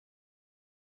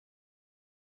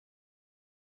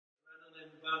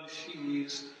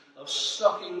banshees of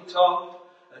stocking top,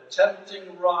 a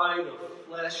tempting ride of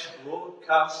flesh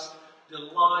broadcast,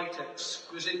 delight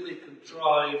exquisitely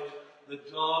contrived, the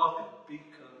dark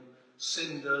beacon,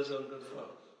 cinders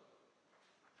underfoot.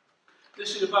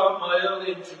 This is about my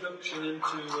early introduction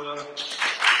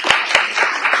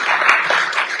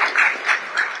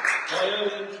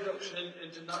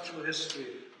into natural history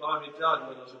by my dad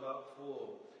when I was about 4.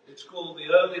 It's called The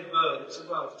Early Bird. It's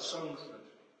about a song thread.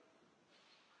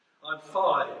 I'm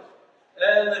 5,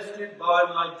 airlifted by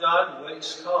my dad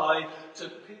waist high to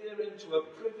peer into a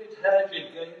privet hedge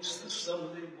against the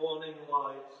Sunday morning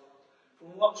light. From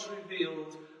what's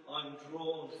revealed, I'm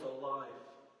drawn for life.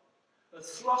 A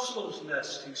throstle's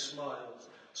nest, he smiles.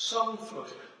 Sun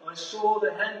thrush, I saw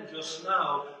the hen just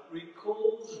now,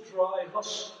 recalls dry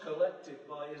husks collected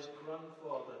by his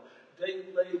grandfather,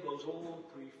 date labels all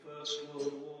pre-First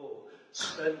World War,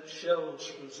 spent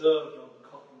shells preserved on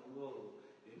cotton wool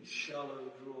in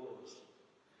shallow drawers.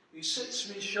 He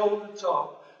sits me shoulder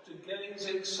top to gaze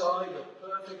inside a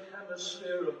perfect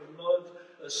hemisphere of mud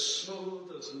as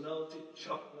smooth as melted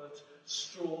chocolate,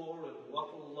 straw and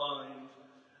wattle lined.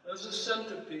 As a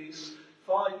centerpiece,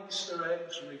 5 Easter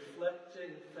eggs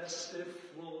reflecting festive,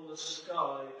 flawless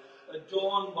sky,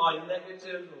 adorned by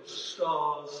negative of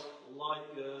stars light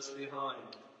years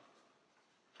behind.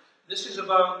 This is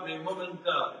about me mum and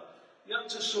dad. You had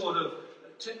to sort of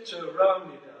tiptoe around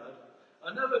me dad.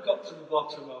 I never got to the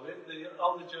bottom of it. The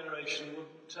older generation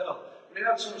wouldn't tell. But he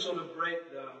had some sort of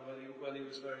breakdown when he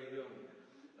was very young.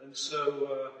 And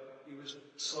so he was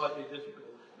slightly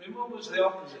difficult. My mum was the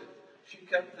opposite. She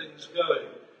kept things going.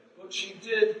 But she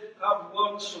did have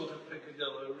one sort of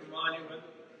peccadillo,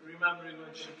 remembering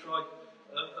when she tried,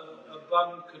 a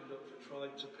band conductor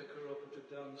tried to pick her up at a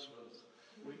dance once,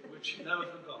 which she never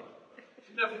forgot.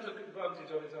 She never took advantage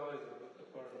of it either,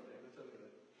 apparently. But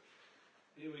anyway,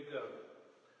 here we go.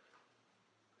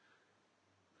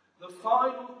 The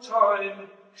final time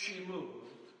she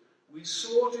moved, we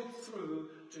sorted through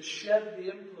to shed the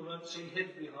implements he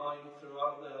hid behind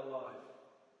throughout their life.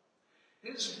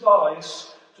 His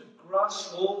vice to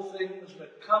grasp all things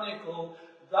mechanical,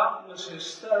 that was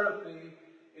his therapy.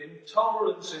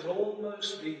 Intolerance is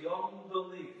almost beyond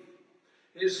belief.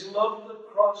 His love the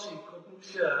cross he couldn't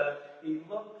share, he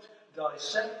looked,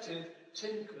 dissected,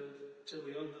 tinkered, till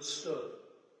he understood.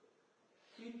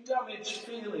 He damaged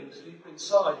feelings deep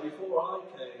inside before I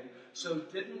came, so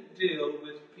didn't deal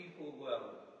with people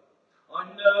well. I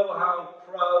know how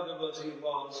proud of us he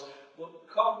was, but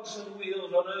cogs and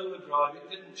wheels on overdrive, it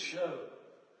didn't show.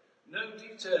 No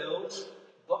details,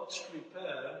 botched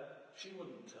repair, she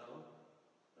wouldn't tell.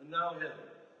 And now him.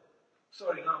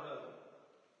 Sorry, now her.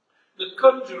 The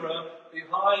conjurer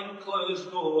behind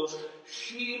closed doors,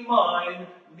 she mine,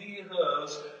 me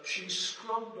hers, she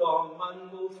scrubbed on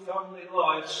mangled family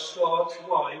life, starch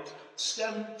white,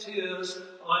 stemmed tears,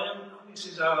 iron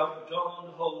creases out,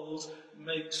 darned holes,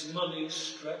 makes money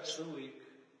stretch the weak.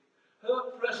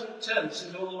 Her present tense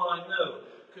is all I know,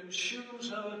 consumes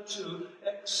her to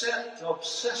accept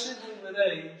obsessively with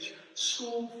age,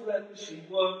 school friends she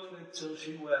worked with till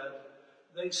she wed.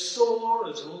 They soar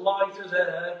as light as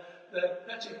air, their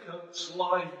petticoats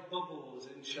live bubbles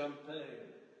in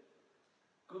champagne.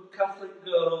 Good Catholic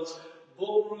girls,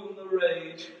 ballroom the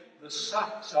rage, the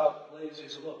sax outplays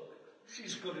his look.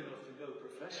 She's good enough to go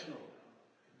professional.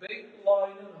 Bait,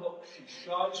 line and hook she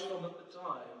shies from at the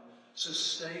time,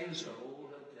 sustains her all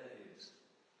her days.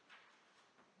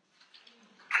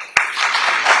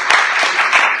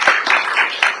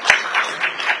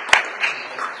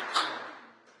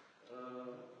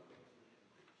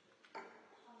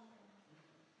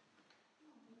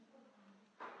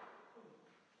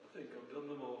 I think I've done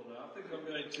them all now. I think I'm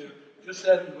going to just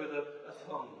end with a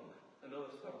thong,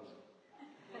 another thong.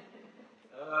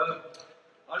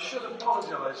 I should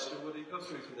apologise to Woody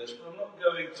Guthrie for this, but I'm not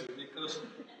going to, because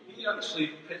he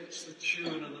actually pitched the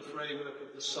tune and the framework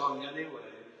of the song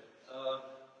anyway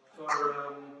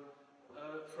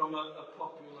from a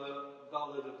popular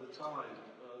ballad of the time.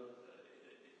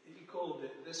 He called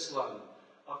it This Land.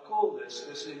 I call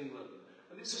this England.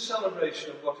 And it's a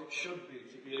celebration of what it should be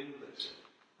to be English.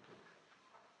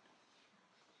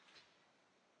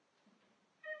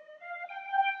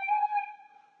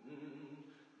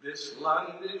 This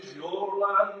land is your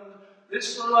land,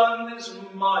 this land is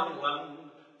my land,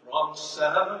 from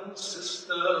Seven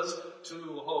Sisters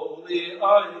to Holy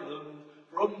Island,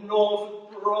 from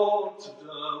Norfolk Broad to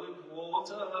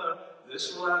Derwentwater,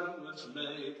 this land was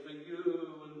made for you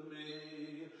and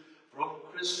me. From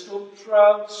Crystal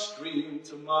Trout Stream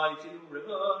to Mighty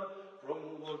River, from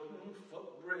Wooden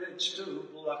Footbridge to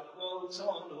Blackwall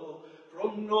Tunnel,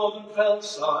 from northern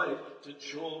fellside to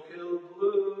chalk hill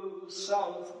blue,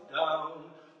 south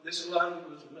down. This land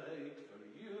was made for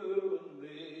you and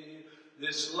me.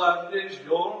 This land is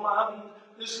your land,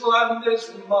 this land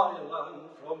is my land.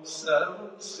 From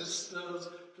Seven Sisters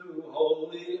to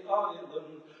Holy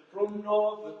Island, from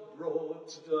Norfolk Broad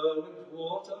to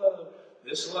Derwentwater,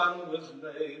 this land was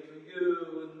made for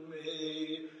you and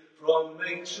me. From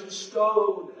ancient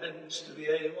Stonehenge to the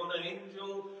A1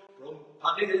 Angel, from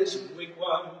Paddy's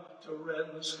Wigwam to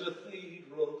Wren's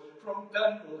Cathedral, from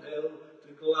Pendle Hill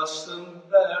to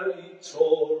Glastonbury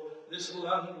Tor, this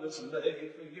land was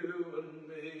made for you and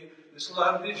me. This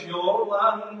land is your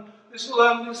land, this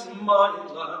land is my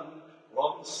land.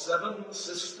 From Seven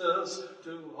Sisters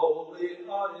to Holy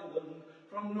Island,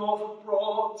 from Norfolk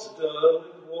Broad to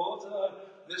Derwentwater,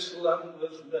 this land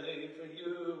was made for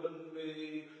you and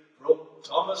me. From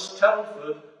Thomas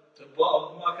Telford to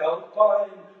Bob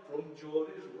McAlpine, from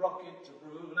Geordie's Rocket to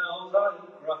Brunel's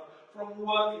Ironcraft, from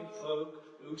working folk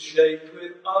who shaped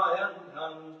with iron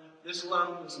hand, this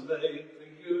land was made for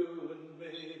you and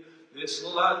me. This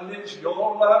land is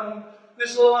your land,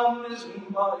 this land is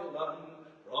my land.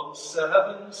 From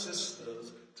Seven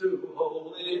Sisters to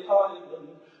Holy Island,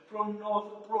 from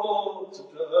Norfolk Broad to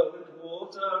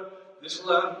Derwentwater, this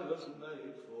land was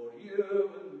made for you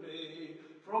and me.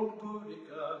 From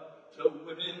Boudica to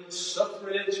women's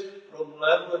suffrage, from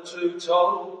Leather to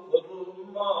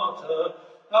Tolpuddle Martyr,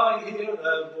 I hear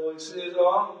their voices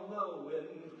on the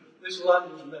wind. This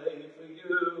land was made for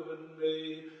you and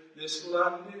me. This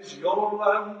land is your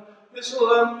land, this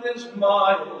land is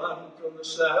my land. From the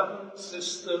Seven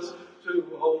Sisters to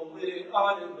Holy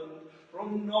Island,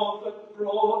 from Norfolk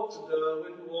Broad to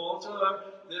Derwentwater,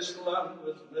 this land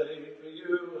was made for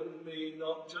you and me.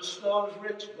 Not just those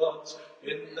rich buds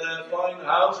in their fine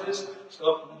houses,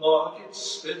 stock markets,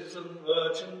 smiths and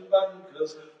merchant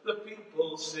bankers. The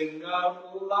people sing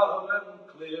out loud and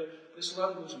clear, this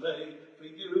land was made for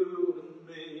you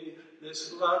and me.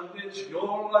 This land is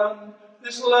your land,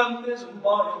 this land is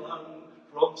my land.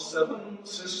 From Seven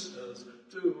Sisters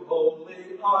to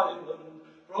Holy Island,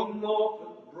 from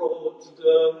Norfolk Broad to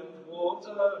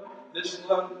Derwentwater, this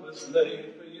land was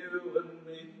made for you and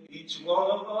me. Each one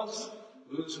of us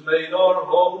who's made our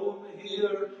home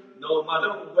here, no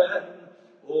matter when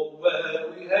or where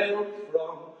we hail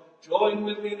from, join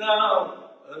with me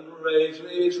now and raise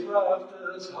these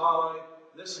rafters high.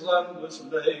 This land was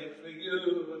made for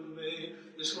you and me.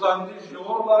 This land is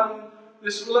your land,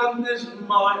 this land is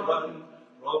my land.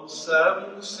 From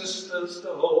Seven Sisters to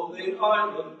Holy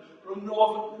Island, from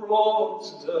Norfolk Broad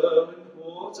to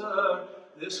Derwentwater,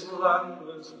 this land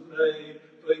was made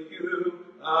for you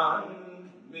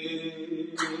and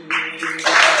me.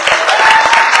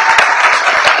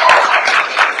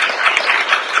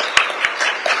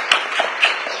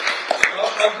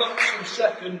 I've got some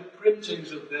second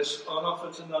printings of this on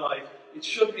offer tonight. It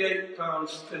should be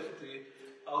 £8.50.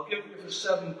 I'll give you for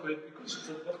 £7 because it's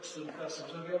a Buxton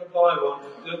Festival, so if you want to buy one,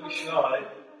 don't be shy.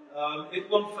 It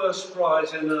won first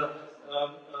prize in the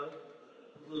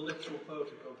literal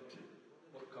poetry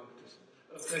competition.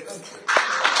 Okay, thank you.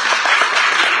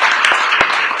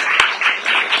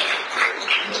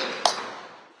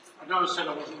 I know I said I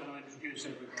wasn't going to introduce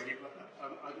everybody, but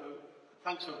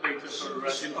thanks for Peter for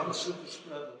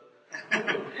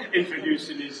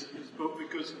introducing his book,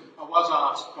 because I was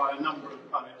asked by a number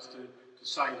of poets to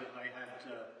say that they had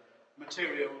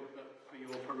material for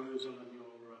your perusal and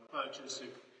your purchase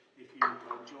if you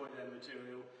enjoy their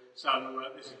material. So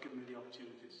this has given me the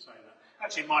opportunity to say that.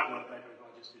 Actually, it might work better if I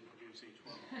just introduce each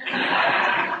one.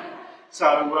 So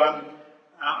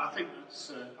I think that's...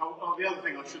 the other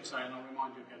thing I should say, and I'll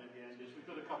remind you again at the end, is we've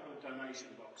got a couple of donation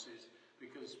boxes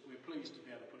because we're pleased to be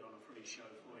able to put on a free show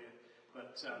for you.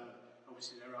 But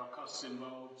obviously there are costs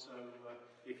involved, so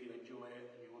if you enjoy it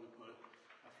and you want to put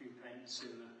a few pence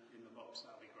in the box,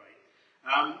 that'll be great.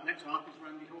 Next one up is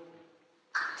Randy Hall.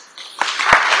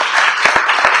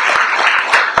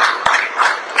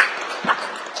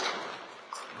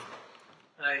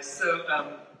 Hi, so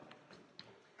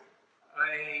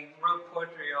I wrote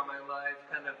poetry all my life,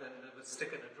 kind of, and it would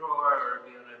stick in a drawer or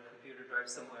be on a computer drive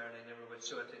somewhere, and I never would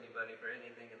show it to anybody for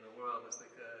anything in the world. It's like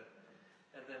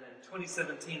and then in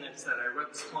 2017, I said, I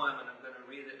wrote this poem and I'm going to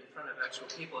read it in front of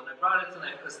actual people. And I brought it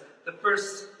tonight because the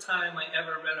first time I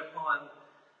ever read a poem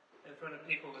in front of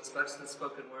people was Buxton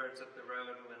Spoken Words up the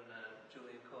road when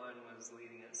Julian Cohen was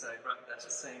leading it. So I brought that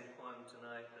same poem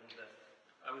tonight, and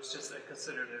I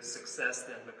considered it a success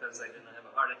then because I didn't have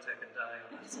a heart attack and die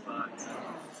on that spot. So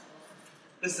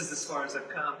this is as far as I've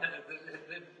come. It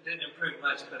didn't improve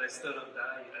much, but I still don't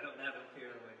die. I don't have a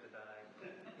fear of going to die.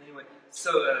 Anyway,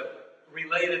 so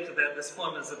related to that, this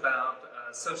poem is about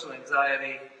social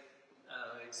anxiety,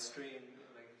 extreme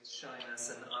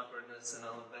shyness and awkwardness and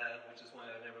all of that, which is why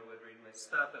I never would read my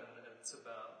stuff. And it's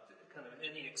about kind of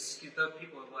any excuse, though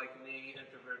people like me,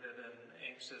 introverted and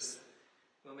anxious,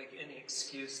 will make any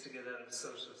excuse to get out of a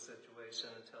social situation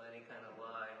and tell any kind of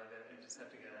lie, like I just have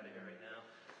to get out of here right now.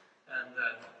 And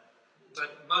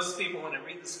but most people, when I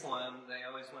read this poem, they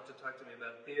always want to talk to me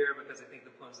about beer because they think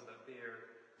the poem's about beer.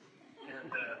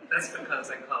 And that's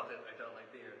because I called it I Don't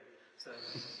Like Beer. So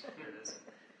here it is.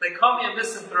 They call me a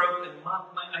misanthrope and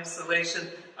mock my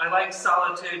isolation. I like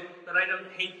solitude, but I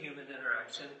don't hate human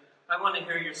interaction. I want to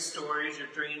hear your stories, your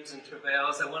dreams and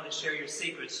travails. I want to share your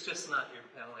secrets, just not your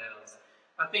pale ales.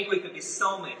 I think we could be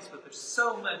soulmates, but there's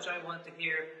so much I want to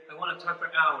hear. I want to talk for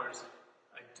hours.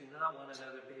 I do not want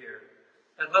another beer.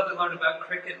 I'd love to learn about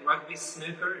cricket, rugby,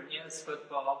 snooker, and yes,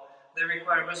 football. They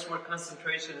require much more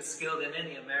concentration and skill than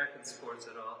any American sports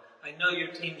at all. I know your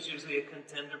team's usually a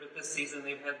contender, but this season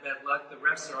they've had bad luck. The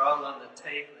refs are all on the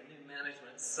tape. The new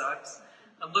management sucks.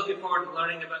 I'm looking forward to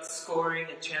learning about scoring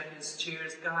and champions'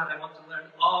 cheers. God, I want to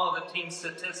learn all the team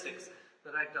statistics,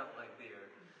 but I don't like beer.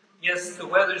 Yes, the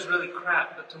weather's really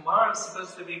crap, but tomorrow's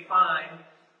supposed to be fine.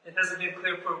 It hasn't been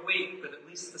clear for a week, but at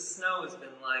least the snow has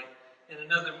been light. In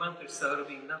another month or so, it'll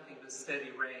be nothing but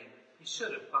steady rain. You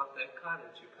should have bought that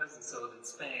cottage your cousin sold in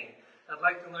Spain. I'd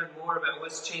like to learn more about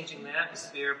what's changing the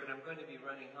atmosphere, but I'm going to be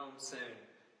running home soon,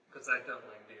 because I don't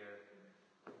like beer.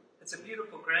 It's a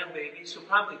beautiful grandbaby. She'll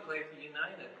probably play for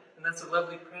United, and that's a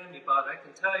lovely pram you bought. I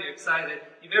can tell you're excited.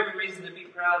 You've every reason to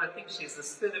be proud. I think she's the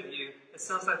spit of you. It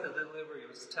sounds like the delivery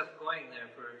was tough going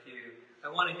there for a few. I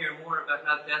want to hear more about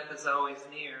how death is always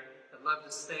near. I'd love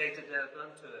to stay to death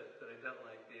unto it, but I don't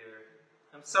like beer.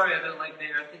 I'm sorry I don't like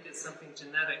beer. I think it's something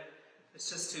genetic.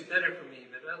 It's just too bitter for me,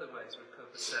 but otherwise we're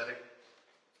copacetic.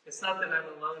 It's not that I'm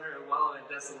a loner or wallow in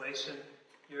desolation.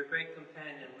 You're a great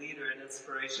companion, leader, and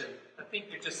inspiration. I think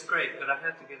you're just great, but I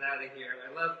have to get out of here. I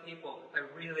love people. I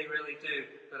really, really do,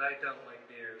 but I don't like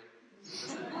beer.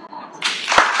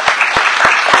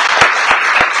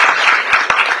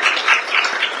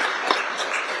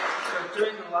 So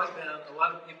during the lockdown, a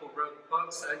lot of people wrote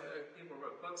books. People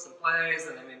wrote books and plays,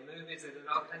 and they made movies. They did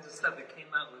all kinds of stuff. They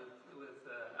came out with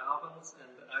albums,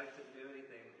 and I didn't do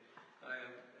anything.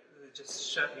 It just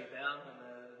shut me down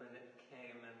when it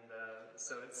came, and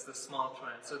so it's the small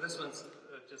triumphs. So this one's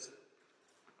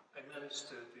I managed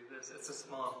to do this. It's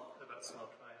about small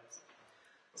triumphs.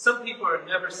 Some people are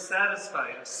never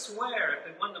satisfied. I swear, if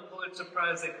they won the Pulitzer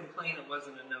Prize, they complain it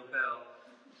wasn't a Nobel.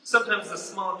 Sometimes the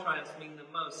small triumphs mean the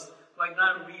most, like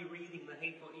not rereading the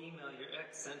hateful email your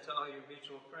ex sent to all your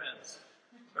mutual friends.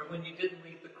 Or when you didn't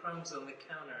leave the crumbs on the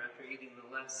counter after eating the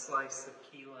last slice of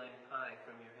key lime pie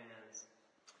from your hands.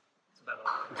 It's about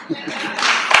all that.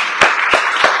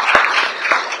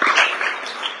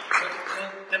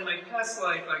 In my past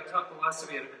life, I taught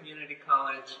philosophy at a community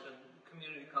college, and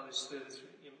community college students,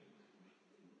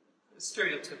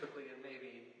 stereotypically, and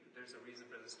maybe there's a reason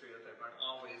for the stereotype, aren't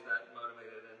always that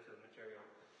motivated into the material.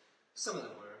 Some of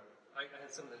them were. I had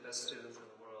some of the best students in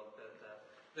the world, but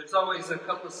there's always a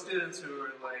couple of students who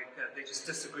are like, they just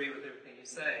disagree with everything you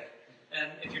say.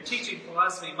 And if you're teaching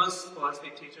philosophy, most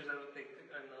philosophy teachers, I don't think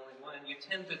I'm the only one, you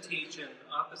tend to teach in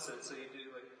opposites. So you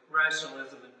do like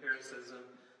rationalism, empiricism,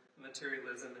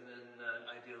 materialism, and then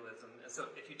idealism. And so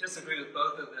if you disagree with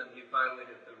both of them, you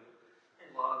violated the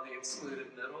law of the excluded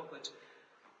middle, which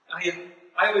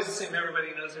I always assume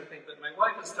everybody knows everything, but my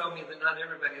wife has told me that not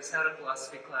everybody has had a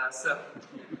philosophy class. So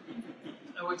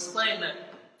I will explain that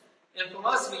in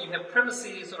philosophy, you have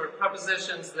premises or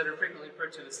propositions that are frequently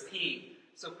referred to as P.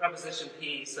 So proposition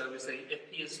P, so we say if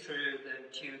P is true, then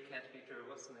Q can't be true,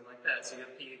 or something like that. So you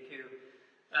have P and Q.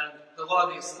 And the law of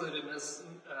the excluded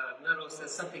middle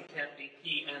says something can't be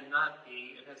P and not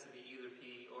P. It has to be either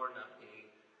P or not P.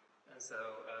 And so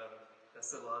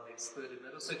that's the law of the excluded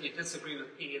middle. So if you disagree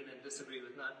with P and then disagree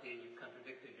with not P, you've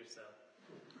contradicted yourself.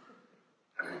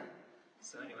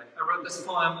 So anyway, I wrote this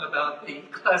poem about the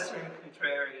classroom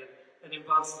contrarian. It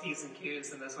involves P's and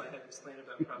Q's, and that's why I had to explain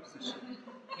about proposition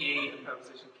P and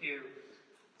proposition Q.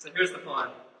 So here's the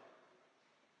poem.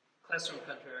 Classroom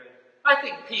contrarian. I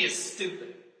think P is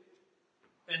stupid,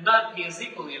 and not P is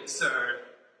equally absurd.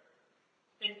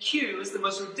 And Q is the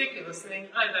most ridiculous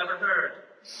thing I've ever heard.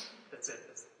 That's it.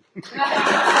 And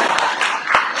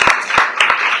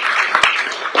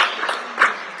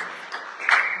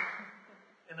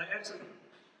I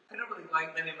don't really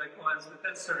like many of my poems, but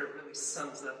that sort of really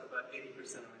sums up about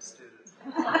 80% of my students.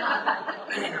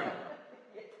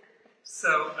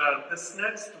 So this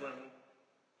next one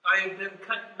I had been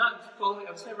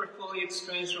I was never fully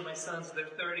estranged from my sons. They're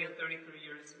 30 and 33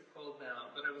 years old now,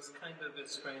 but I was kind of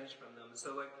estranged from them.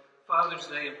 So like Father's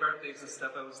Day and birthdays and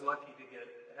stuff, I was lucky to get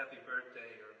a happy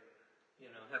birthday or,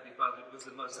 happy Father. It was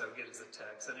the most I would get as a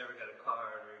text. I never got a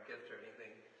card or a gift or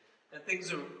anything. And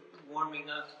things are warming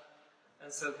up.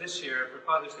 And so this year, for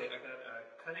Father's Day, I got a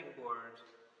cutting board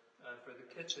for the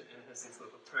kitchen, and it has these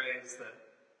little trays that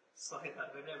slide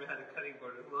out. I never had a cutting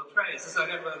board with little trays. So I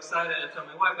got real excited and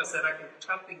told my wife, I said, I can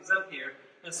chop things up here.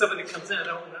 And somebody comes in, I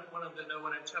don't want them to know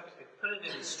what I'm chopping. I put it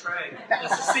in this tray.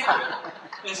 It's a secret.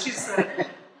 And she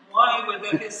said, why would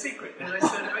that be a secret? And I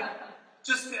said,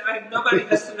 nobody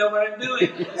has to know what I'm doing.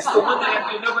 It's the one thing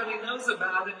I do nobody knows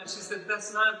about it. And she said,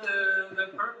 that's not the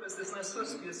purpose. It's not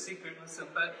supposed to be a secret. And I said,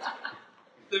 but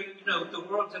the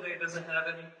world today doesn't have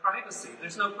any privacy.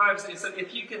 There's no privacy. So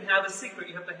if you can have a secret,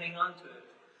 you have to hang on to it.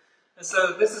 And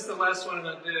so this is the last one I'm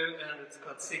going to do, and it's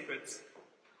called Secrets.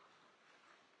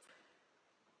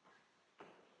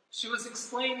 She was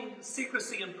explaining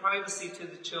secrecy and privacy to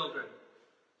the children.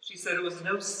 She said it was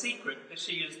no secret that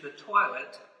she used the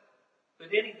toilet, but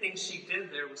anything she did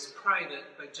there was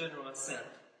private by general assent.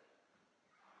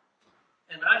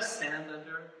 And I stand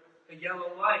under a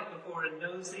yellow light before a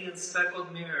nosy and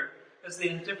speckled mirror as the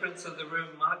indifference of the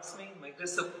room mocks me, my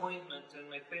disappointment and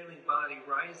my failing body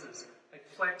rises. I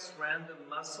flex random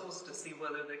muscles to see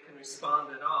whether they can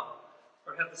respond at all,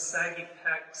 or have the saggy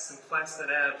pecs and flaccid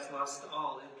abs lost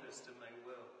all interest in my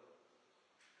will.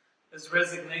 As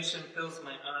resignation fills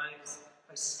my eyes,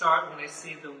 I start when I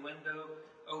see the window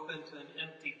open to an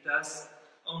empty dusk,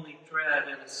 only dread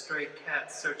and a stray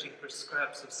cat searching for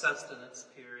scraps of sustenance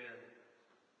peer in.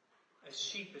 I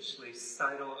sheepishly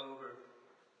sidle over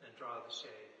and draw the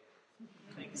shade.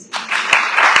 Thanks.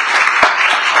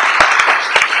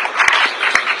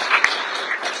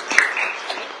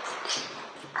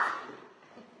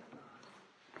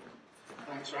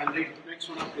 Thanks, Randy. Next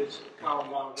one up is Carl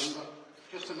Loudon, but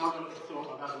just another little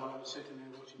thought I had while I was sitting there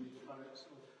watching these poets.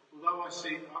 Although I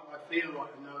feel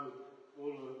like I know all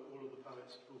of the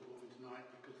poets performing tonight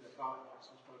because they're part of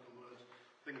Buxton Spoken Words.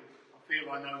 I feel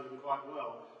I know them quite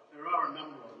well. There are a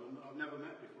number of them that I've never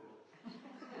met before,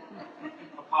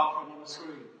 apart from on the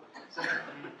screen. So,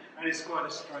 and it's quite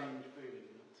a strange feeling.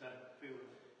 But I feel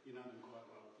you know them quite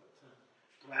well. But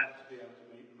glad to be able to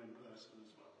meet them in person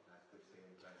as well. That's good to see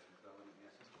you in person as well, isn't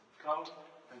it? Yes. Carl,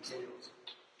 thank you.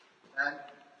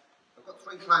 I've got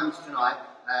 3 poems tonight.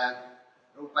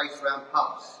 They're all based around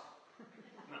pubs.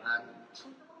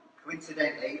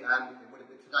 Coincidentally, today would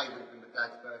have been my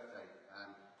dad's birthday.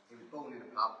 He was born in a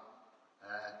pub.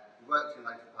 He worked in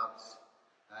loads of pubs.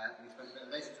 And he spent a bit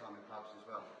of leisure time in pubs as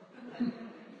well.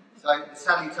 So, the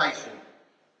salutation.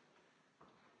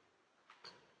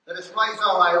 Let us raise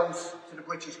our ales to the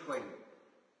British Queen,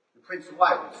 the Prince of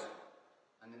Wales,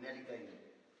 and the Nelly Dean.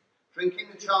 Drinking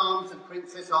the charms of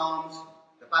Princess Arms,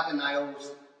 the bag of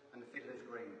nails, and the fiddler's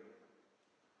green.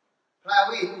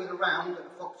 Plough in with a round that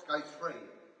the fox goes free,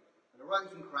 and a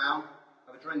rose and crown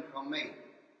of a drink on me.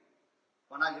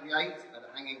 188 at the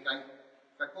hanging gate,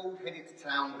 go bald-headed to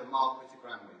town with a Marquis of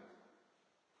Granby.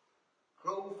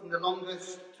 Crawl from the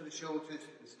longest to the shortest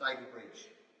in Staveley Bridge.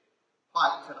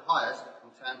 Hike to the highest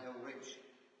on Townhill Ridge.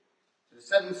 To the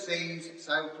 7 seas,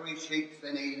 sail 3 sheets,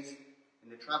 then ease, in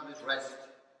the traveller's rest,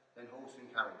 then horse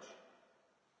and carriage.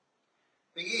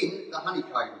 Be in the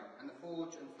honeycomb and the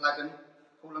forge and flagon,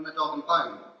 call on the dog and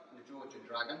bone and the Georgian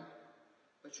dragon.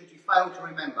 But should you fail to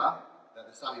remember that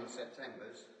the sun in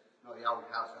September's not the old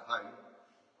house at home,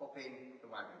 pop in the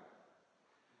wagon.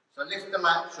 So lift the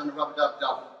latch on the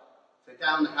rubber-dub-dub, so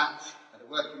down the hatch at the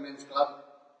Working Men's Club,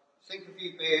 sink a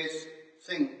few beers,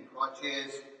 sing and cry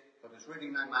cheers, but there's really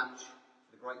no match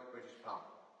for the Great British Pub.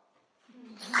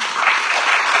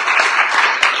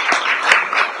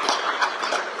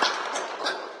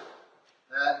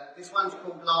 This one's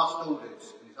called Last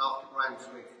Orders, and it's after Graham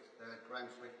Swift, the Graham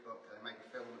Swift book. They made a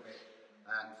film of it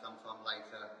sometime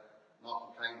later.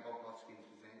 Michael Caine, Bob Hoskins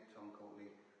was in it, Tom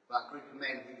Courtney. But a group of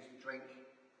men who used to drink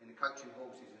in the Coach and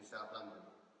Horses in South London.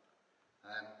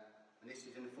 And this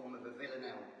is in the form of a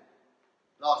villanelle.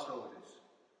 Last Orders.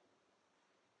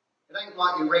 It ain't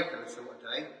like your regular sort of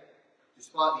day,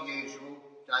 despite the usual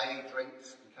day,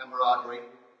 drinks and camaraderie.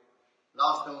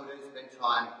 Last orders, then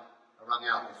time, are rung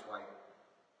out this way.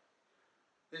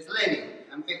 There's Lenny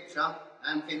and Victor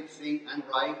and Vincy and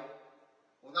Ray.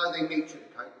 Although they meet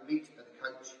at the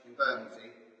coach in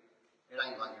Bermondsey, it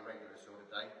ain't like your regular sort of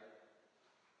day.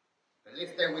 They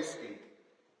lift their whiskey.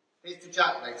 Here's to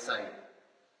Jack, they say.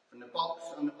 From the box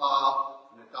on the bar,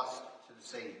 from the dust to the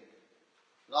sea.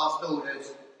 Last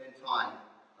orders, then time,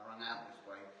 are run out this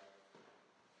way.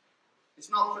 It's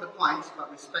not for the pints,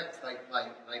 but respect they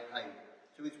pay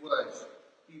to his words.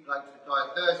 You blokes would die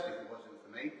of thirst if it wasn't for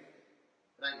me.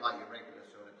 It ain't like your regular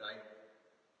sort of day.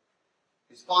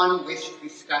 His final wish to be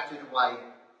scattered away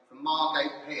from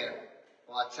Margate Pier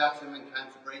by Chatham and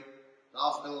Canterbury.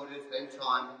 Last orders, then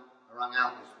time, are rung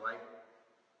out this way.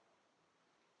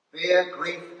 Fear,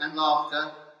 grief and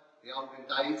laughter, the olden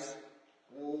days,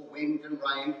 war, wind and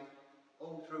rain,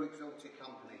 all through exalted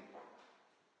company.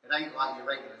 It ain't like your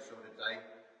regular sort of day.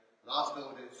 Last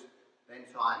orders, then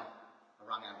time, are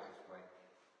rung out this way.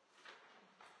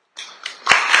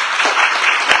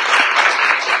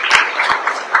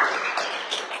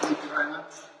 Thank you very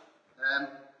much.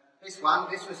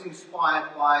 This was inspired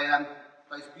by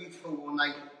those beautiful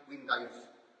ornate windows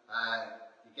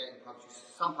you get in pubs.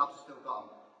 Some pubs have still got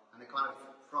them, and they're kind of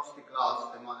frosted glass.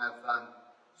 They might have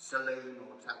saloon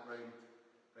or tap room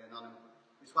written on them.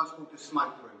 This one's called the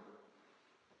smoke room.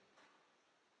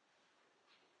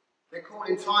 They're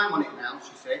calling time on it now,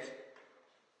 she said.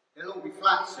 It'll all be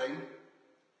flat soon.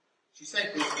 She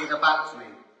said this with her back to me,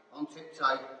 on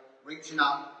tiptoe, reaching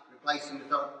up, replacing the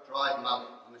dried mug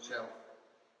on the shelf.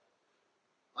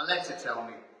 I let her tell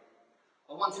me.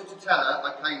 I wanted to tell her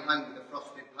I came home with a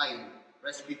frosted pane,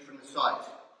 rescued from the sight.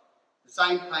 The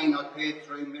same pane I'd peered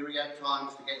through myriad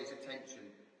times to get his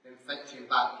attention, then fetch him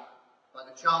back, but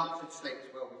the chance had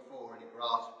slipped well before any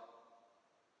grasp.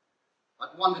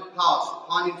 I'd wandered past,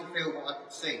 pining to feel what I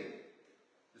could see.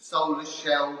 The soulless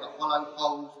shell, the hollow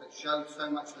holes that showed so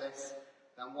much less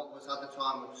than what was other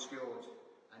time obscured,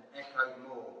 and echoed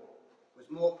more, was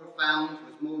more profound,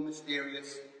 was more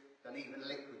mysterious than even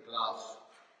liquid glass.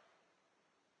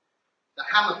 The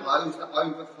hammer blows that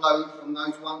overflowed from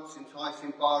those once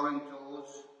enticing barroom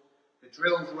doors, the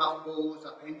drilled rough bores,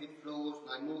 upended floors,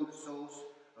 no more the source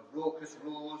of raucous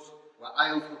roars, where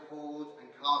ales were poured and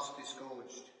casks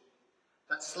disgorged,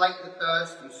 that slaked the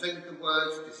thirst and soothed the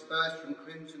words dispersed from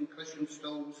crimson cushioned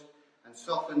stalls and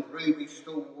softened ruby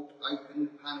stalwart open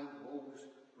panelled walls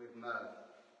with myrrh.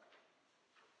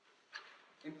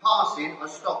 In passing, I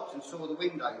stopped and saw the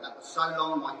window that was so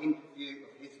long my hinted view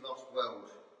of his lost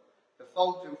world, the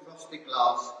fogged and frosted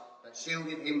glass that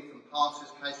shielded him from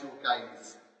passers' casual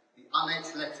gaze, the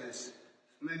unedged letters,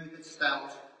 smooth as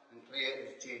stout and clear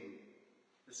as gin,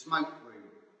 the smoke room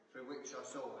through which I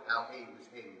saw how he was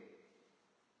him.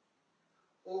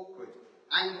 Awkward,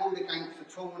 angled against the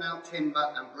torn-out timber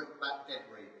and brickbat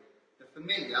debris, the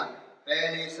familiar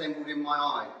barely assembled in my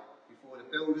eye before the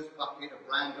builder's bucket of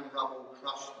random rubble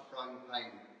crushed the prone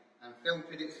pane and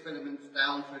filtered its filaments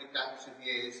down through the gaps of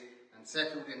years and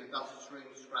settled in the dust-strewn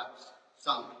scraps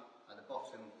sunk at the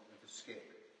bottom of the skip.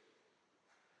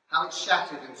 How it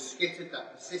shattered and skittered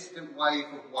that persistent wave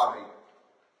of worry.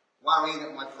 Worry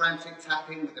that my frantic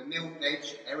tapping with the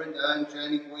milled-edged errand-earned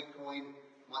journey boy coin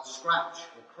might scratch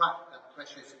or crack that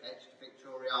precious etched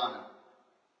Victoriana.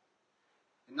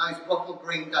 In those bottle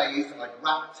green days I'd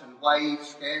rapped and waved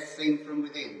scarce seen from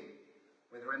within.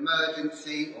 Whether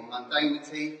emergency or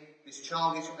mundanity, this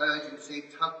childish urgency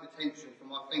tugged the tension from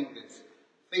my fingers,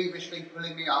 feverishly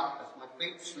pulling me up as my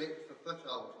feet slipped for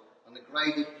foothold on the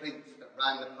graded plinths that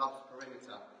ran the pub's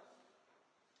perimeter.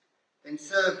 Then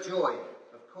served joy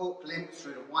of caught glimpse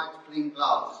through the white clean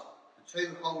glass, the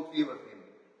two-hole view of him,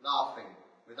 laughing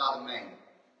with other men.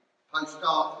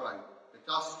 Post-dart throw, the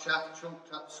dust chaff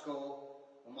chalked up score,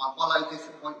 or my hollow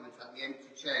disappointment at the empty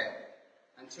chair,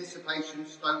 anticipation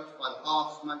stoked by the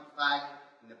half-smoked fag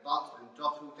in the butt and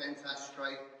dottle dent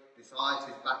ashtray beside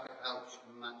his bacca pouch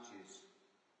and matches.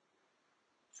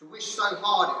 To wish so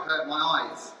hard it hurt my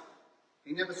eyes.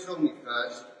 He never saw me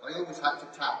first. I always had to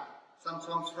tap,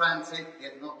 sometimes frantic,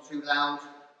 yet not too loud,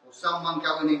 or someone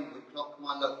going in would clock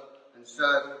my look and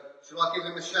serve, "Shall I give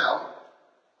him a shout?"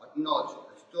 I'd nod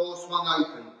as the door swung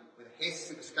open with a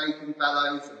hiss of escaping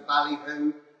bellows and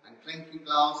ballyhoo and clinking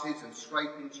glasses and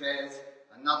scraping chairs,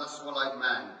 another swallowed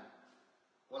man.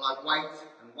 While I'd wait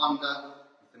and wonder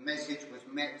if the message was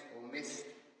met or missed,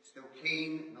 still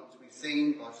keen not to be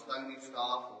seen by stony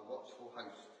staff or watchful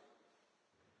host.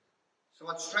 So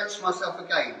I'd stretch myself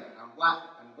again and whack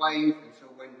and wave until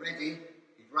when ready,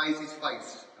 he'd raise his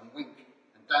face and wink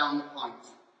and down the pint,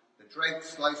 the dregs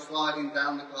slow sliding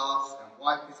down the glass and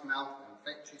wipe his mouth and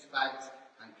fetch his fags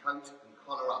and coat and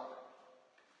collar up.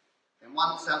 Then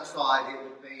once outside it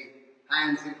would be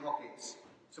hands in pockets.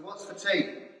 "So what's for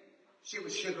tea?" "Shit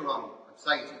with sugar on," I'd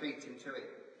say to beat him to it,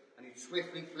 and he'd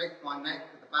swiftly flick my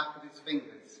neck with the back of his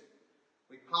fingers.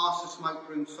 We'd pass the smoke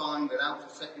room sign without a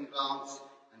second glance,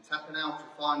 and tapping out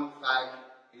a final fag,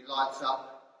 he lights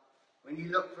up. "When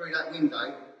you look through that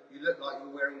window, you look like you're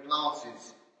wearing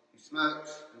glasses." He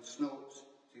smirks and snorts,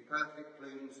 two perfect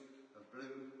plumes of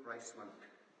blue-grey smoke.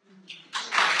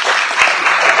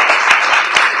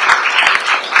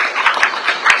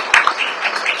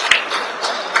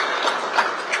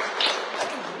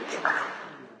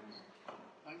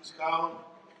 Thanks, Carl.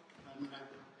 And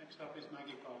next up is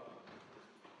Maggie Parker.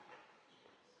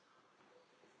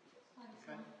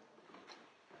 Okay.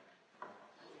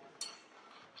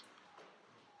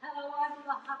 Hello, I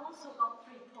have also got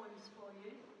 3 poems for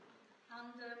you.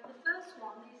 And the first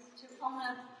one is to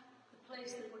honour the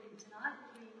place that we're in tonight,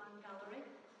 the Green Man Gallery,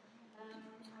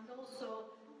 and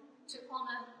also to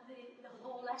honour the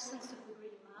whole essence of the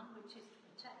Green Man, which is to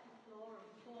protect the flora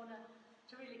and fauna,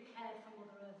 to really care for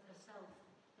Mother Earth herself.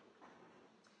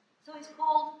 So it's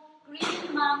called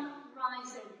Green Man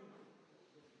Rising.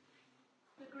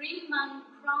 The Green Man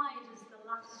cried as the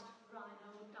last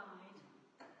rhino died.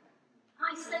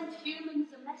 I sent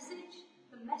humans a message.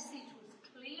 The message was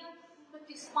clear, but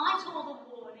despite all the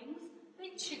warnings, they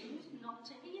choose not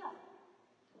to hear.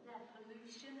 Their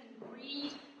pollution and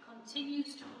greed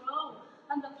continues to grow,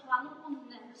 and the planet will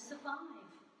never survive.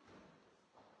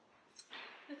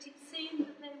 But it seemed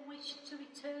that they wished to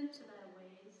return to their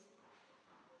ways.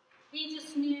 He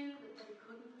just knew that they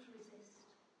couldn't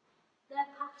resist. Their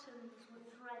patterns were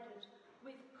threaded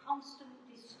with constant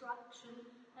distraction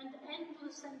and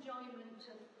endless enjoyment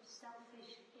of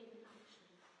selfish inaction.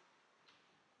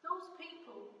 Those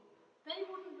people, they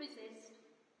wouldn't resist.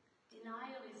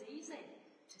 Denial is easy.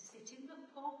 To sit in the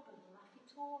pub and laugh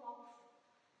it all off.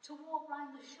 To walk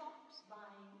round the shops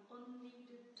buying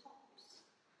unneeded tops.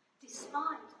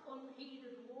 Despite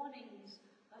unheeded warnings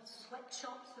of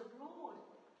sweatshops abroad,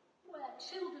 where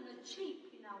children are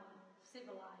cheap in our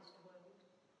civilised world.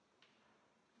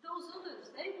 Those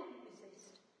others, they wouldn't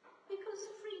resist, because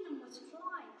freedom was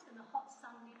flight and a hot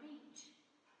sandy beach,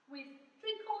 with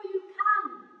drink all you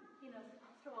can,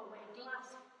 throw away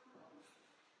glass,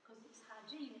 because it's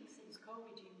hygienic since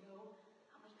COVID, and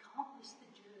we can't risk the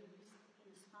germs in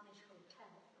a Spanish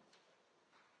hotel.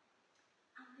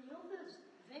 And the others,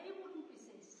 they wouldn't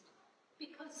resist,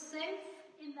 because safe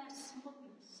in their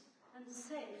smugness and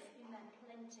safe in their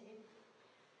plenty,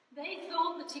 they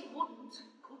thought that it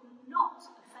could not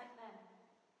affect them.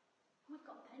 We've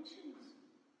got pensions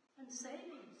and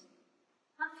savings.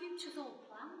 Our future's all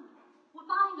planned. We're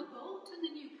buying a boat and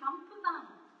a new camper van.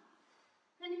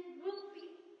 Then it will be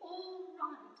all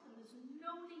right, and there's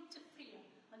no need to fear,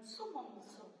 and someone will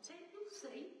sort it, you'll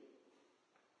see.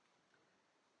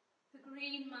 The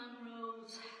Green Man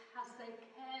rose as they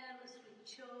carelessly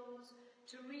chose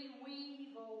to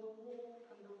reweave all the warp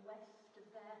and the weft of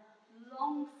their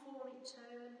longed-for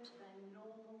return to their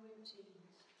normal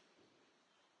routines,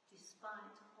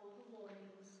 despite all the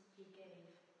warnings he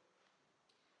gave.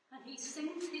 And he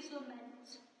sings his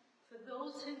lament for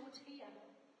those who would hear,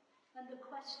 and the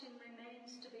question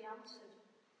remains to be answered.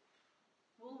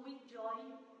 Will we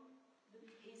join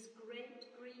his great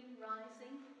green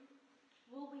rising?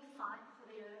 Will we fight for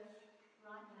the earth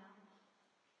right now?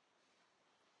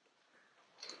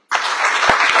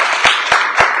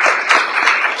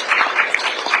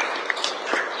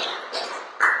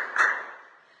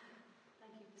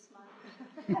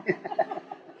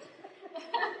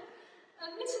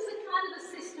 And this is a kind of a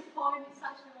sister poem. It's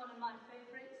actually one of my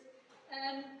favourites,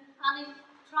 and it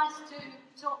tries to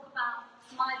talk about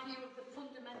my view of the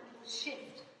fundamental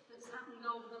shift that's happened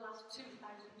over the last 2,000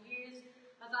 years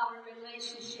of our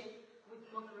relationship with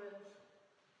Mother Earth.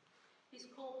 It's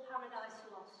called Paradise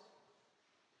Lost.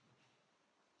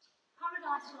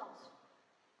 Paradise Lost.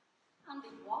 And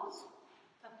it was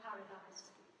a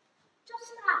paradise.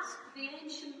 Just ask the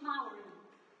ancient Maori,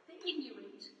 the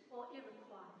Inuit or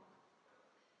Iroquois.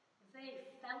 They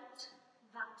felt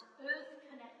that earth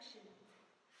connection,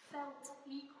 felt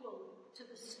equal to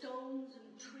the stones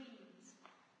and trees.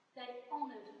 They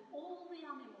honoured all the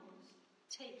animals,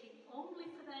 taking only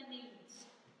for their needs.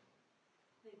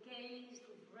 They gazed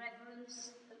with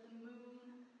reverence at the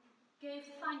moon, gave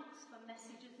thanks for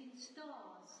messages in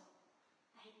stars.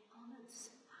 They honoured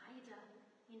spider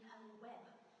in her web,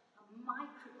 a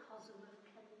microcosm of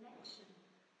connection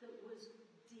that was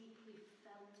deeply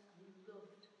felt and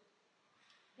loved.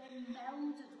 They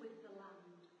melded with the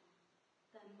land,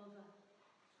 their mother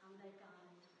and their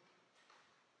guide.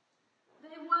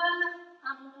 They were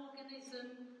an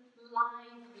organism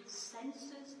live with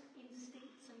senses,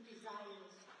 instincts and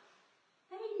desires.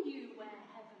 They knew where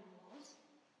heaven was.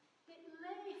 It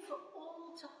lay for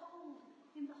all to hold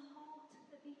in the heart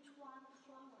of each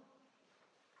wildflower.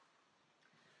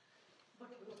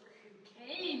 But look who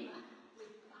came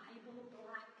with Bible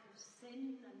black of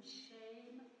sin and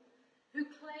shame, who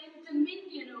claimed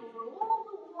dominion over all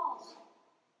that was,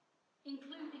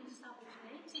 including savage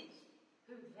natives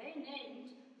they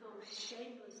named those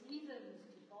shameless heathens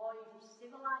devoid of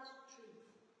civilized truth.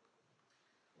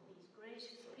 These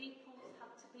gracious peoples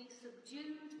had to be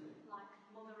subdued like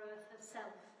Mother Earth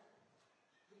herself.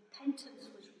 Repentance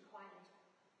was required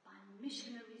by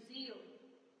missionary zeal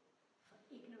for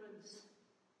ignorance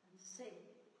and sin.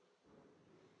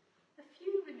 A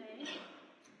few remain,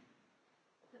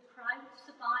 the proud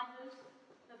survivors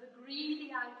of a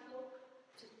greedy outlook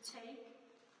to take,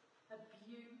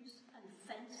 abuse and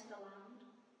fence the land,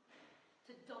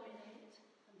 to dominate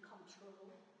and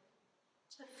control.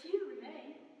 A few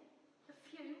remain, a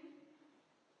few.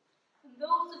 And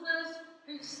those of us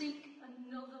who seek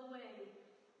another way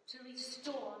to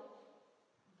restore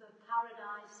the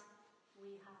paradise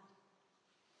we had.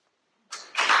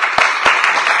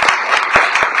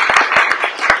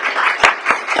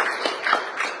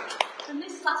 And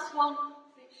this last one, a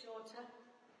bit shorter.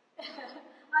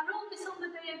 I wrote this on the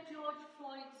day of George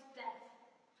Floyd's death,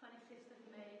 25th of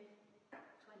May,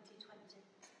 2020.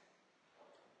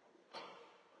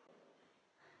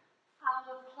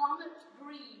 Our planet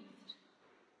breathed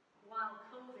while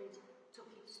COVID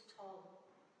took its toll.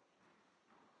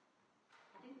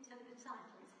 I didn't tell you the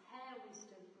title, it's Hair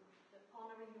Wisdom, but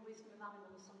honouring the wisdom of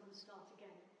animals, so I'm going to start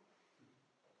again.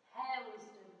 Hair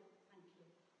Wisdom, thank you.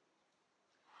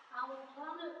 Our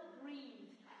planet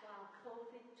breathed while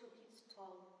COVID took its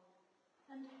toll,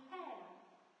 and Hair,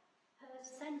 her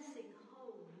sensing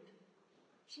honed,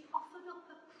 she offered up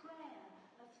a prayer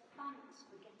of thanks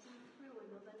for getting through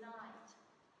another night.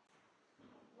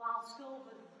 Whilst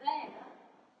over there,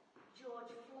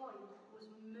 George Floyd was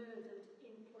murdered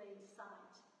in plain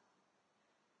sight.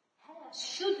 Hair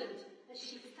shuddered as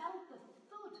she felt the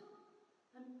thud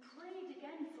and prayed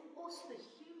again for us, the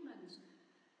humans,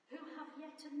 who have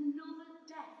yet another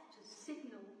death to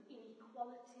signal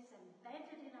inequalities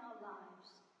embedded in our lives.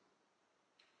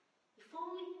 If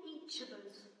only each of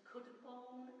us could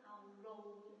own our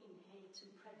role in hate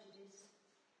and prejudice,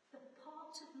 the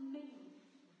part of me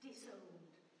disowned,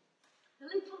 the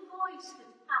little voice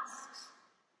that asks,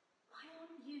 why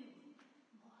aren't you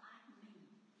more like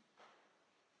me?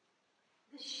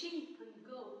 The sheep and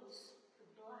goats, the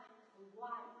black, the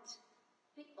white,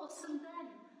 the us and them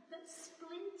that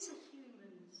splinter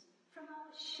humans from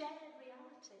our shared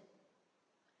reality.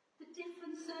 The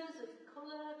differences of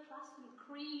colour, class and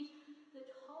creed that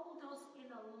hold us in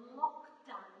a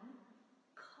lockdown,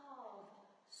 carved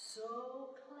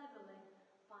so cleverly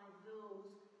by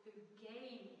those who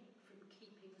gain from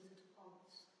keeping us at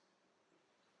odds.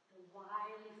 The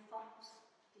wily fox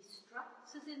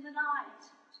distracts us in the night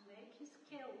to make his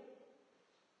kill,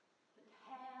 but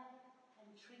Hair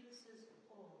entreats us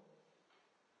all.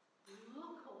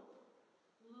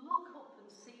 Look up and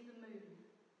see the moon.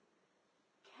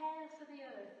 Care for the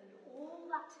earth and all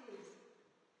that is.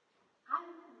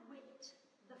 Outwit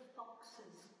the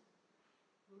foxes.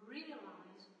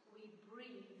 Realise we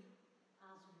breathe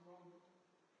as one.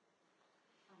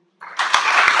 Thank you.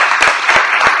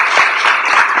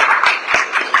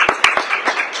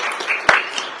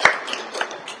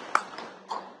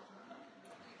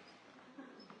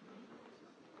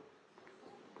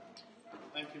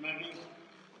 Thank you, Maggie.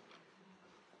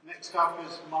 Next up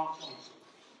is Mark Johnson.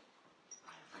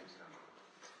 Thanks, Dan.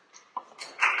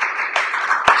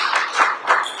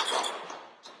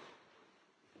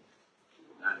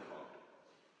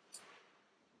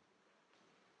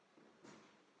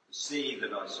 The sea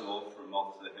that I saw from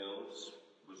off the hills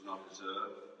was not azure,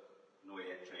 nor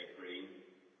yet jade green.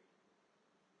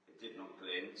 It did not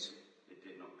glint, it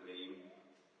did not gleam.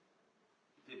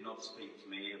 It did not speak to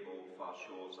me of all far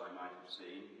shores I might have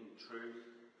seen. In truth,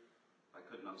 I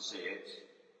could not see it,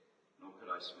 nor could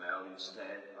I smell.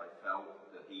 Instead, I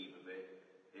felt the heave of it,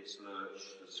 its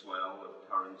lurch, the swell of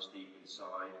currents deep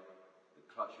inside, the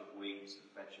clutch of weeds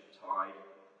that fetch a tide,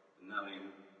 the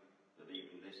knowing that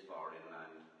even this far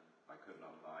inland I could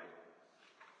not hide.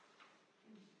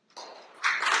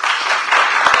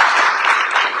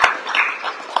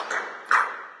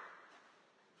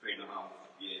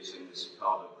 3.5 years in this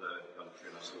part of the country,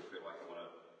 and I still feel like I want a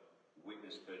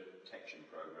witness protection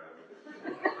program.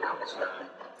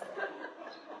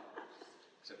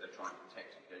 Except they're trying to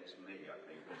protect against me, I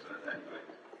think. But anyway,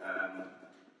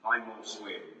 I'm all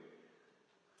swim,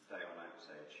 day on Out's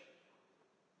Edge.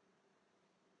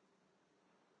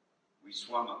 We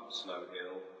swum up the slow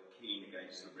hill, keen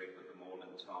against the rip of the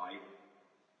moorland tide.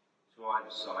 To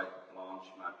either side, the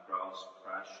blanched mad grass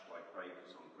crashed like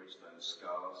breakers on gritstone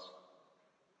scars.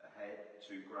 Ahead,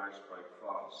 2 grouse broke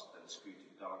fast, then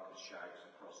scooted dark as shags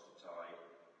across the tide.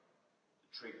 The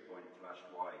trig point flashed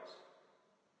white.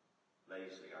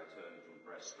 Lazily, I turned from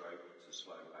breaststroke to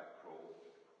slow back crawl.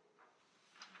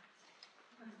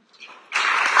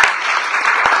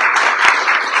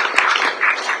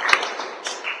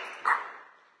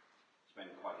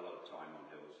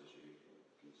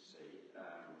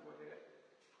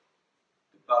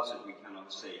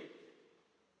 might see.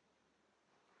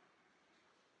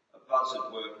 A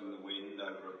buzzard working the wind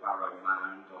over a barrow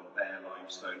mound on bare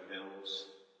limestone hills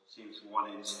seems for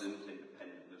one instant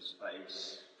independent of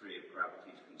space, free of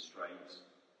gravity's constraints.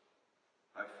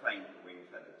 How faint the wing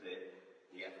feather dip,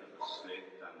 the effortless slip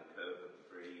down the curve of the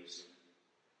breeze,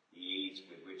 the ease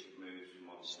with which it moves from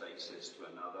one stasis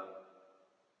to another.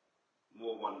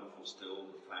 More wonderful still,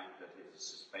 the fact that it is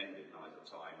suspended neither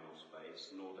time nor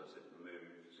space, nor does it move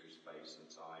through space and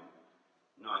time.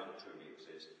 Neither truly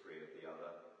exists free of the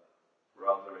other.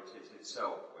 Rather, it is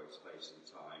itself both space and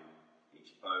time,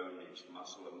 each bone, each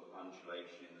muscle and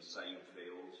undulation in the same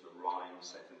fields, a rhyme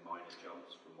set in minor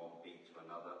jumps from one beat to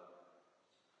another,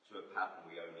 to a pattern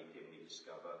we only dimly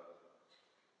discover.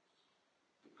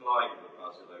 The glide of a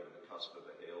buzzard over the cusp of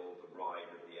a hill, the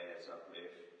ride of the air's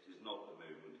uplift, is not the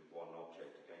movement of one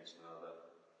object against another,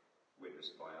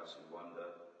 witnessed by us in wonder,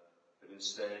 but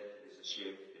instead is a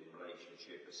shift in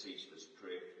relationship, a ceaseless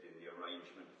drift in the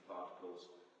arrangement of particles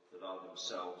that are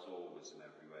themselves always and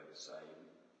everywhere the same,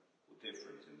 or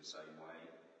different in the same way.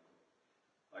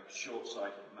 Like a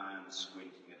short-sighted man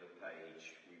squinting at a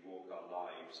page, we walk our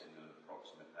lives in an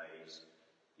approximate haze,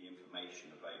 the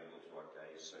information available to our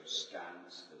gaze so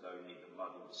scant that only the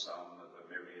muddled sum of a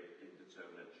myriad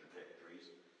indeterminate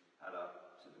trajectories add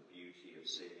up to the beauty of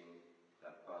seeing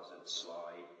that buzzard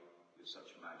slide with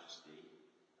such majesty,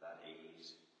 that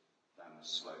ease, down the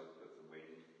slope of the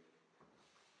wind.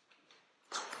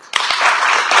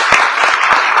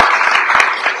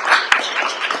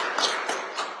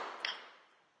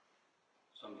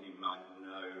 Some of you might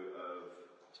know of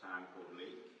a town called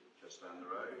Leek, just down the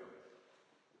road.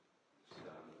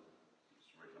 It's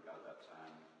written about that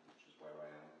town, which is where I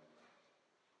am.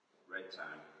 Red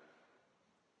Town.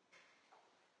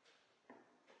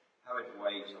 How it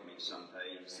weighs on me some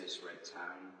days, this red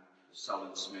town, the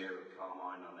sullen smear of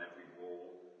carmine on every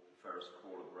wall, the first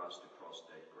call of rust across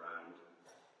dead ground.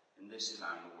 In this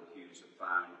town all hues are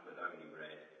found, but only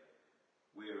red.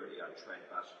 Wearily I tread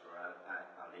vascular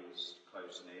alleys,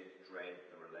 close-knit, dread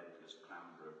the relentless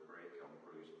clamber of brick on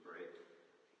bruised brick,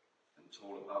 and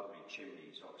tall above me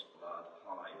chimneys, ox blood,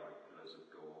 high like pillars of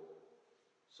gore.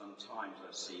 Some days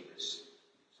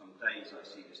I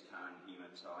see this town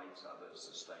hematite, others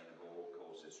the stain of ore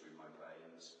courses through my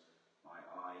veins, my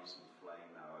eyes in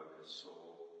flame now ochre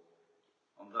sore.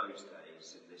 On those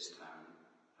days in this town,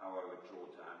 how I would draw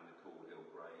down the cool hill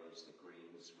greys, the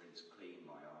greens rinse clean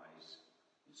my eyes,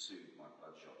 and soothe my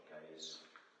bloodshot gaze.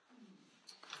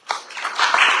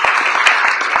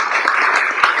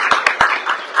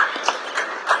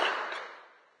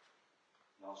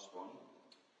 Last one,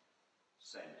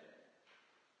 scent.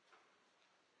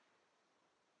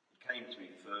 It came to me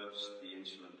first, the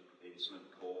insolent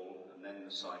call, and then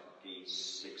the sight of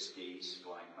geese, 6 geese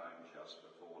flying home just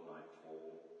before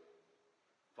nightfall.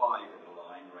 5 in a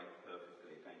line raked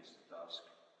perfectly against the dusk.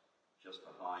 Just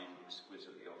behind,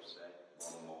 exquisitely offset,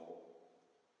 1 more.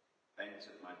 Bent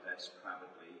at my desk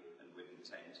crabbedly and with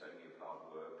intent only of hard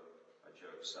work, I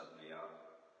jerked suddenly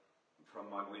up, and from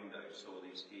my window saw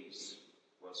these geese.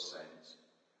 Was sent.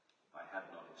 I had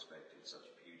not expected such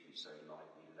beauty so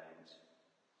lightly lent.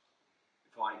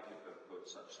 If I could have put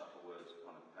such subtle words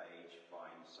upon a page,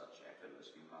 find such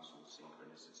effortlessly muscled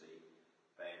synchronicity,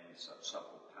 bend such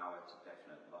subtle power to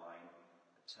definite line,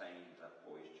 attain that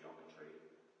poised geometry.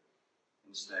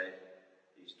 Instead,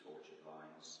 these tortured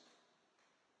lines.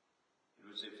 It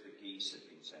was as if the geese had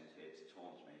been sent here to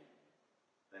taunt me.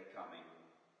 Their coming,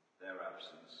 their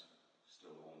absence,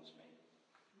 still haunts me.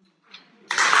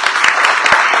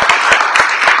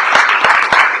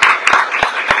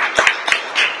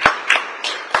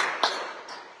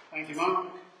 Thank you, Mark.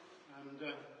 And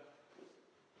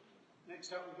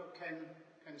next up, we've got Ken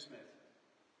Smith.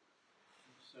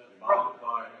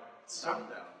 My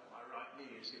sundown, my right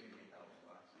knee is giving me help.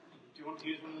 Do you want to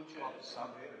use one of the chairs?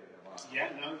 Yeah,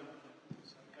 no.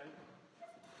 It's okay.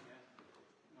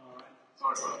 Yeah. All right.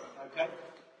 Sorry about that. Okay.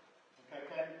 Okay,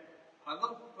 Ken. I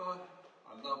love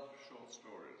short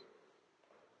stories.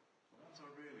 The ones I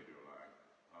really do like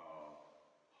are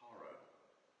horror,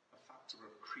 a factor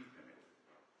of creep in it.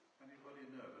 Anybody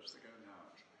nervous to go now,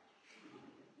 actually?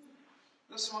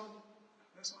 This one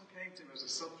came to me as a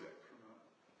subject from a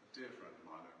dear friend of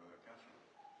mine over there, Catherine.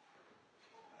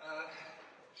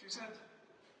 She said,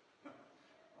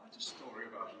 write a story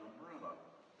about an umbrella.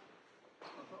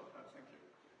 I thought, oh, thank you.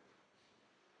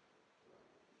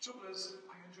 The trouble is,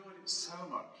 I enjoyed it so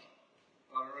much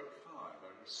that I wrote 5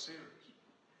 over a series.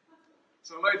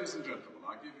 So, ladies and gentlemen,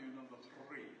 I give you number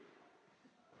 3.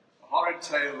 A horrid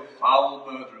tale of foul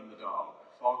murder in the dark,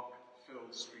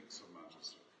 fog-filled streets of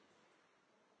Manchester.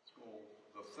 It's called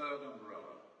The third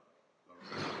umbrella, the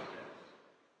Red Death.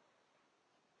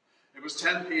 It was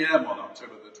 10 p.m. on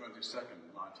October the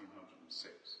 22nd,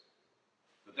 1906.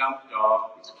 The damp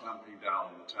dark was clamping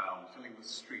down on the town, filling the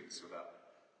streets with that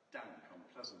dank,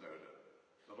 unpleasant odour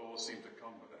that always seemed to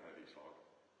come with a heavy fog.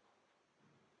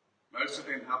 Most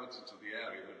of the inhabitants of the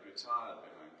area had retired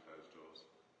behind closed doors.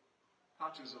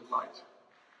 Patches of light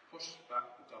pushed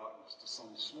back the darkness to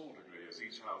some small degree as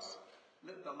each house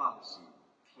lit the lamps and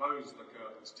closed the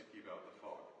curtains to keep out the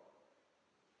fog.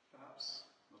 Perhaps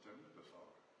not only the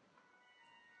fog.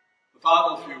 The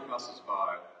final few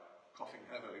passers-by, coughing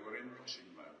heavily, were in rushing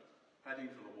mode,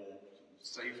 heading for the warmth and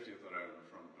safety of their own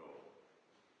front door.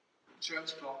 The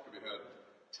church clock could be heard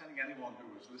telling anyone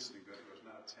who was listening that it was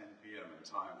now 10 p.m. and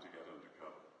time to get under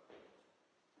cover.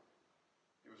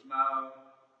 It was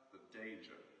now the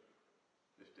danger,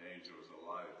 if danger was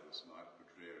alive this night,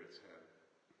 would rear its head.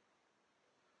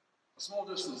 A small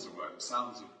distance away, the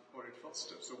sounds of hurried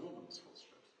footsteps, a woman's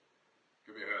footsteps,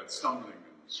 could be heard stumbling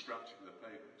and scratching the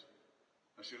pavement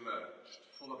as she lurched,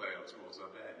 full of ale, towards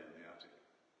her bed in the attic.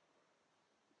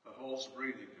 Her hoarse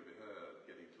breathing could be heard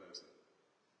getting closer.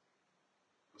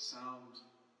 The sound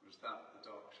was that the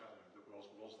dark shadow that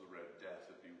was the Red Death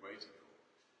had been waiting for.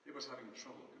 It was having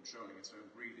trouble controlling its own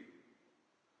breathing.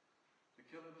 The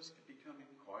killer was becoming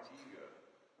quite eager.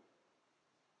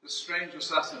 The strange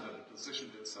assassin had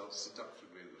positioned itself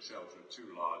seductively in the shelter of two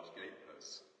large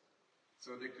gateposts,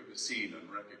 so that it could be seen and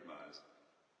recognised,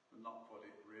 but not what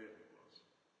it really was.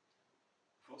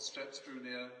 Footsteps drew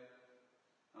near,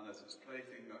 and as its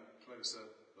plaything got closer,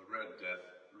 the Red Death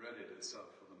readied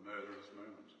itself for the murderous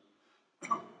moment.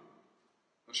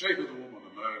 The shape of the woman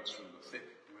emerged from the thick,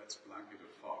 wet blanket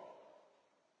of fog.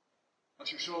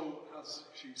 As she saw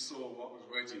what was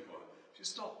waiting for her, she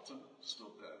stopped and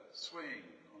stood there, swaying,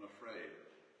 unafraid.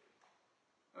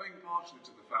 Owing partially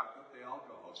to the fact that the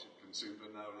alcohol she'd consumed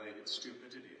had now laid its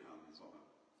stupidity hands on her.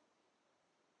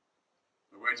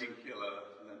 The waiting killer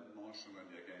leant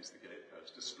nonchalantly against the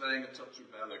gatepost, displaying a touch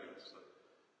of elegance that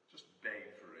just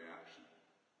begged for reaction.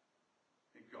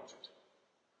 It got it.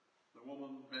 The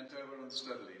woman bent over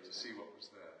unsteadily to see what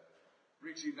was there.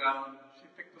 Reaching down, she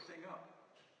picked the thing up.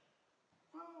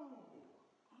 "Oh,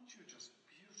 aren't you just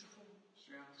beautiful?"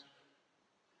 she asked.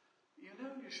 "You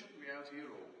know you shouldn't be out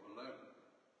here all alone.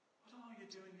 What are you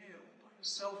doing here all by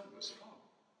yourself in this fog?"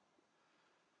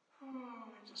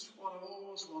 "Oh, just what I've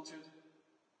always wanted.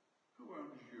 Who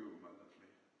owns you, my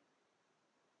lovely?"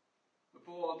 The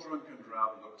poor drunken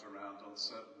drab looked around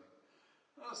uncertainly.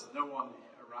 "There's no one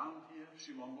around here,"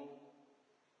 she mumbled.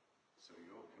 "So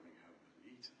you're coming home with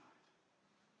me tonight,"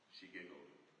 she giggled.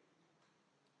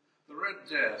 The Red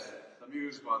Death,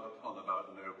 amused by the pun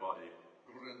about nobody,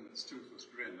 grinned its toothless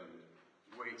grin and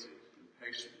waited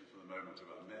impatiently for the moment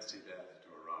of a messy death to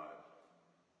arrive.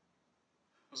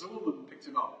 As the woman picked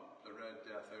him up, the Red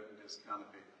Death opened his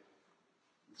canopy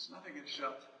and, snapping it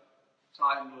shut,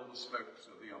 tightened all the spokes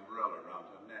of the umbrella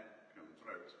around her neck and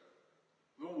throat.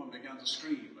 The woman began to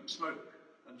scream and smoke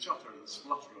and chutter and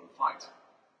splutter and fight,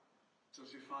 till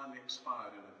she finally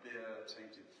expired in a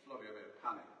beer-tainted flurry of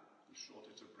panic and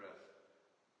shortage of breath,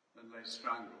 then lay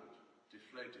strangled,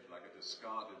 deflated like a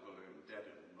discarded balloon, dead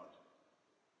in the mud.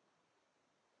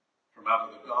 From out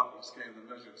of the darkness came the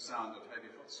measured sound of heavy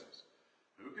footsteps.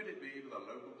 Who could it be but a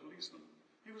local policeman?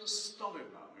 He was a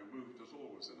stolid man who moved as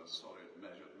always in a solid,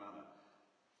 measured manner.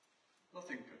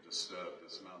 Nothing could disturb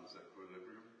this man's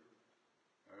equilibrium.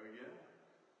 Oh, yeah.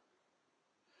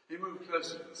 He moved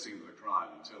closer to the scene of the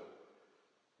crime until,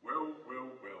 well,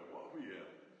 what are we here?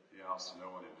 He asked no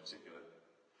one in particular.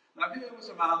 Now here was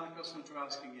a man accustomed to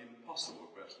asking impossible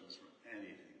questions from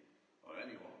anything or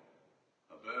anyone.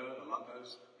 A bird, a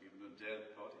lamppost, even a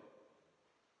dead body.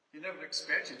 He never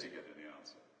expected to get any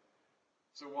answer,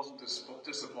 so wasn't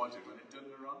disappointed when it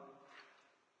didn't arrive.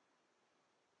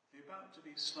 The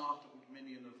about-to-be startled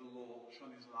minion of the law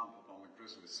shone his lamp upon the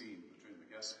grisly scene between the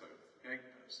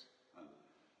gatepost and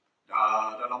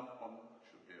da-da-dum-bum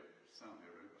should be a sound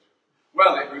here, but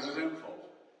well, it was his own fault.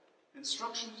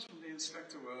 Instructions from the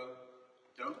inspector were,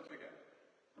 don't forget,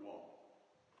 1.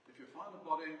 If you find a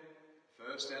body,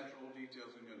 first enter all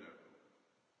details in your notebook.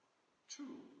 2.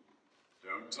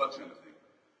 Don't touch anything.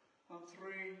 And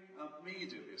 3.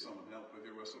 Immediately summon help with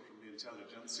your whistle from the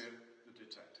intelligentsia, the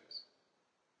detectives.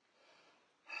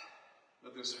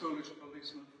 But this foolish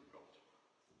policeman forgot.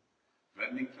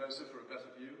 Bending closer for a better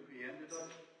view, he ended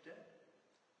up dead.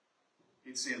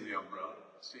 He'd seen the umbrella,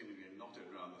 seemingly knotted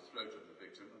round the throat of the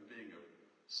victim, and being of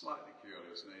slightly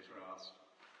curious nature, asked,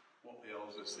 "What the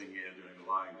hell's this thing here doing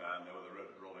lying down there with a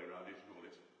red brolly round it, call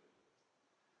it?"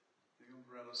 The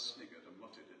umbrella sniggered and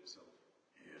muttered itself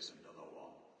Here's another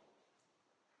one.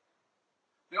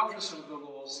 The officer of the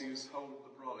law seized hold of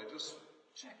the brolly, just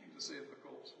checking to see if the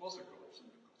corpse was a corpse,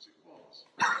 and of course it was.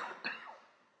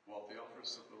 What the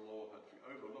officer of the law had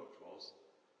overlooked was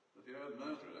that the old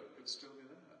murderer could still be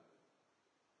there.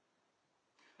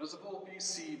 As the poor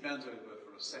PC bent over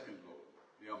for a second look,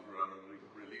 the umbrella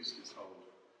released its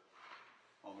hold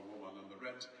on the woman, and the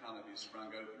red canopy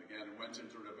sprang open again and went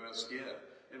into reverse gear.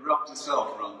 It wrapped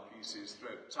itself around the PC's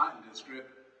throat, tightened its grip,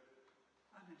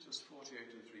 and in just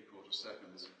 48 3/4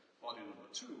 seconds, body number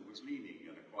 2 was leaning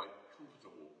in a quite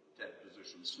comfortable dead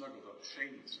position, snuggled up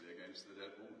shamelessly against the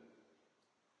dead woman.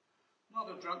 Not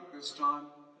a drunk this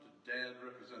time, but a dead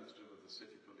representative of the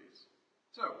city police.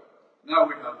 So, now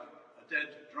we have a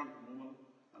dead drunk woman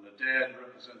and a dead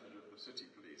representative of the city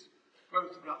police,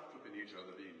 both wrapped up in each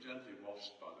other, being gently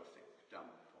washed by the thick,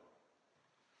 damp fog.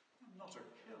 And not a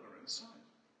killer in sight.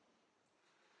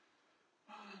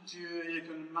 And you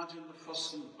can imagine the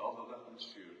fuss and bother that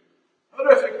ensued.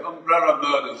 Horrific umbrella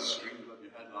murders streamed up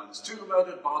your headlines. 2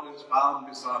 murdered bodies found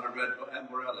beside a red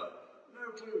umbrella.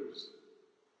 No clues.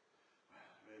 Well,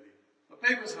 really, the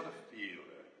papers had a field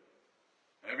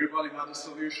day. Everybody had a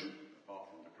solution, apart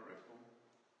from the correct one.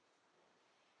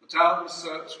 The town was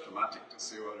searched, dramatic to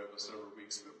see her over several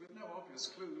weeks, but with no obvious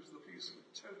clues, the police were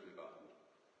totally baffled.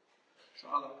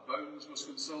 Charlotte Bones was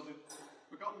consulted,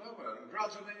 but got nowhere, and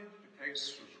gradually the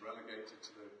case was relegated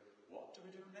to the what do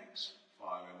we do next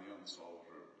file in the unsolved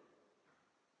room.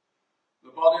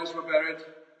 The bodies were buried,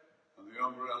 and the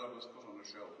umbrella was put on a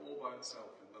shelf all by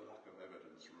itself in the lack of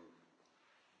evidence room.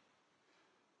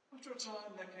 After a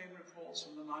time, there came reports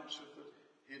from the night shift that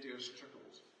hideous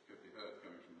chuckles could be heard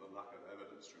coming from the lack of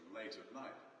evidence room late at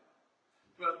night.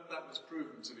 But that was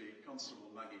proven to be Constable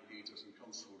Maggie Peters and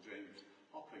Constable James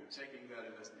Hopping taking their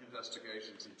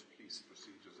investigations into police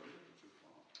procedures a little too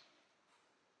far.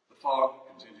 The fog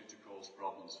continued to cause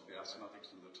problems for the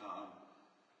asthmatics in the town.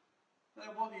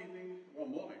 Then one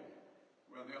morning,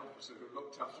 when the officer who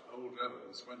looked after old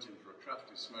evidence went in for a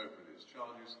crafty smoke with his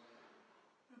charges,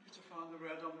 only to find the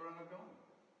red umbrella gone.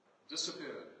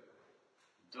 Disappeared.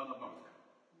 Done a bunk.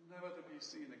 Never to be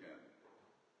seen again.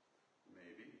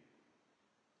 Maybe.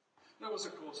 There was,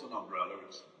 of course, an umbrella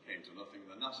which came to nothing.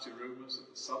 The nasty rumours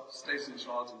that the station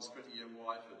sergeant's pretty young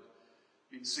wife had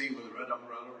been seen with a red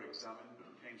umbrella or examined, but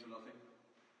it came to nothing.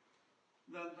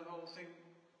 Then the whole thing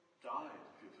died,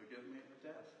 if you forgive me, a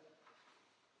death.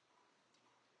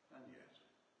 And yet,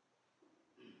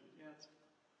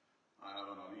 I have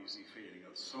an uneasy feeling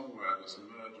that somewhere this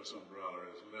murderous umbrella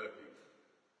is lurking,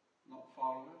 not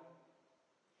far away,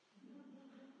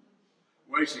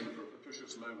 waiting for a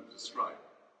propitious moment to strike,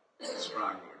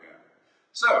 strangle again.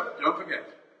 So, don't forget,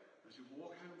 as you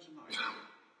walk home tonight,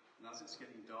 and as it's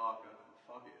getting darker and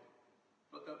foggier,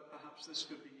 but that perhaps this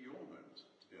could be your moment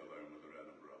to be alone with the red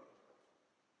umbrella.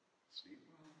 Sleep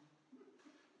well.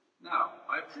 Now,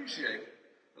 I appreciate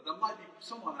that there might be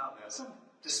someone out there, some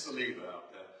disbeliever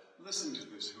out there, listening to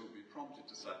this who will be prompted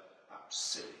to say, "Oh,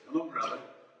 silly, an umbrella,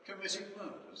 committing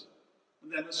murders,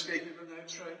 and then escaping with no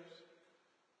trace?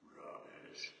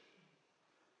 Rubbish."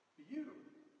 You,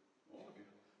 all of you,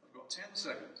 have got 10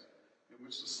 seconds in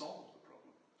which to solve the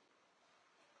problem.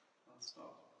 Let's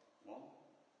start. 1,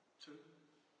 2,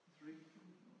 3,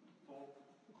 4,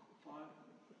 5,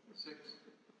 6,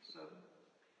 7,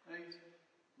 8,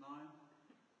 9,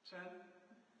 10.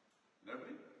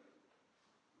 Nobody?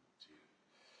 Dear.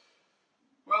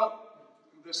 Well,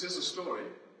 this is a story,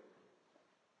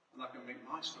 and I can make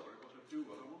my story, but I do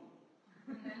what I want.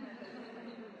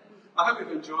 I hope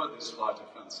you've enjoyed this flight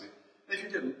of fancy. If you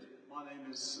didn't, my name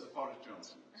is Boris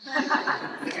Johnson.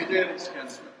 If you did, it's Ken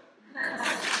Smith.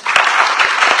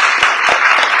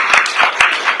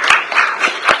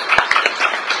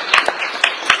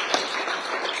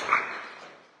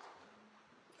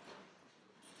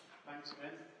 Thanks,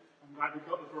 Ben. I'm glad we've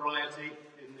got the variety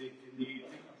in the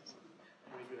evening.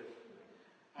 Very good.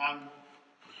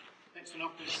 Next one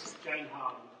up is Jane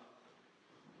Harden.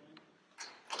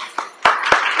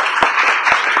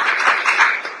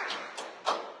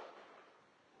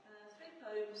 Three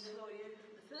poems for you.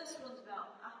 The first one's about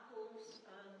apples,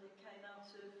 and it came out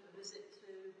of a visit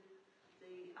to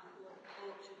the apple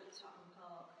orchard at Tatton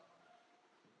Park.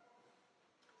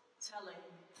 Telling.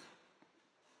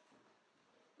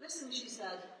 "Listen," she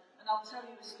said, "and I'll tell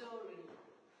you a story.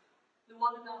 The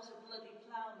one about a bloody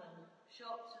ploughman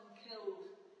shot and killed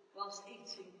whilst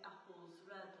eating apples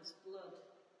red as blood.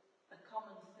 A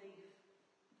common thief.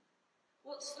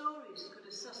 What stories could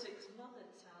a Sussex mother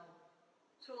tell?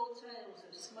 Tall tales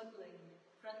of smuggling,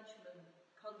 Frenchmen,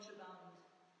 contraband.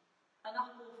 An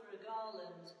apple for a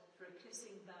garland, for a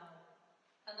kissing bough.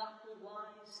 An apple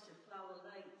wise to flower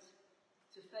late,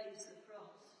 to phase the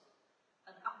frost,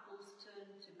 and apples turn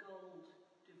to gold,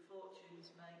 do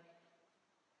fortunes make.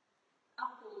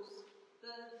 Apples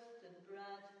birthed and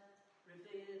bred,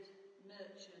 revered,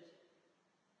 nurtured,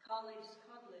 Carly's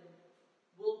codlin,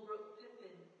 Woolbrook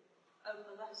pippin,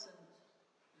 opalescent,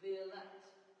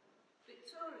 violette,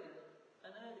 Victoria,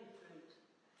 an early fruit,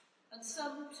 and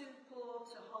some too poor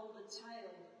to hold a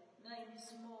tail, named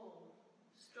small,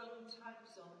 strung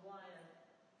tags on wire.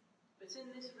 But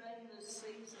in this rainless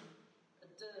season, a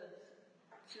dearth,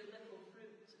 too little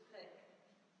fruit to pick.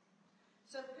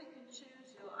 So pick and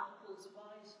choose your apples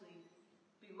wisely,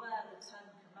 beware the 10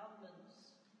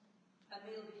 Commandments.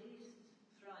 Amelia Heath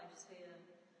thrives here,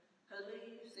 her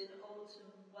leaves in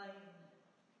autumn wane,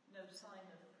 no sign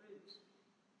of fruit.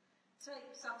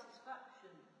 Take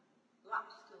satisfaction,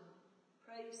 Buxton,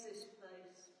 praise this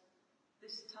place,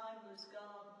 this timeless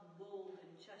garden walled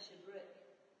in Cheshire brick,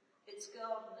 its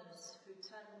gardeners who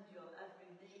tend your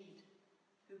every need,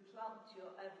 who plant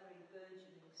your every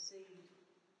burgeoning seed.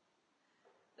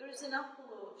 There is an apple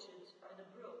orchard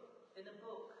in a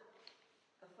book,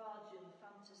 a Fargian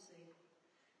fantasy,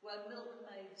 where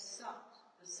milkmaids sat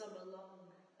the summer long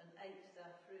and ate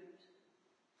their fruit,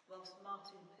 whilst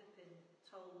Martin Pippin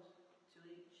told to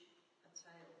each a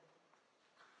tale.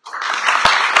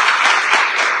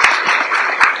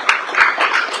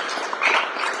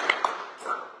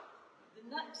 The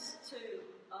next two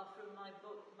are from my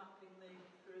book, Mapping the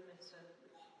Perimeter,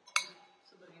 which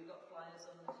some of you got flyers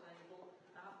on the table.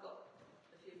 I have got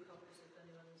a few copies if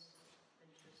anyone's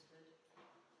interested.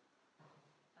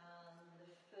 And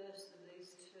the first of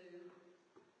these two,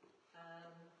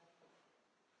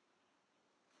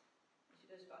 which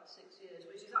goes back 6 years,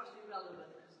 which is actually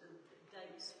relevant because the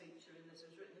dates feature in this.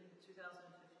 It was written in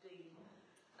 2015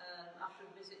 after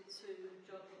a visit to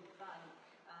Jodrell Bank,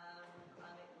 and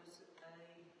it was a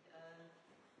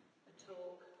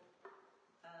talk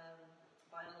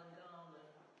by Alan Garner.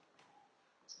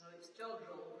 So it's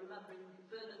Jodrell, remembering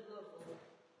Bernard Lovell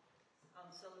and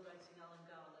celebrating Alan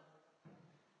Garner.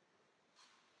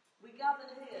 We gather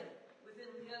here within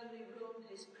the only room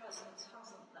his presence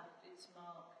hasn't left its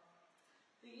mark.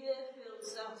 The year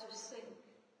feels out of sync,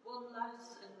 one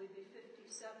less and we'd be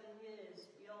 57 years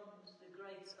beyond the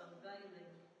great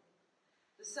unveiling.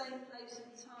 The same place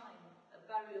and time, a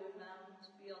burial mound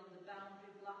beyond the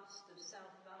boundary blast of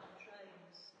southbound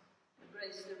trains,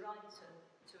 embrace the writer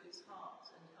to its heart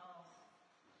and hearth.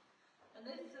 And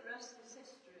if the rest is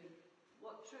history,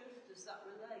 what truth does that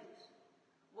relate?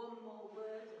 One more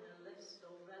word in a list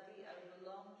already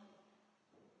overlong.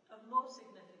 Of more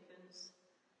significance,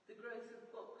 the growth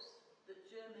of books that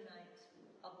germinate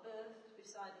are birthed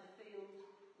beside a field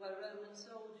where Roman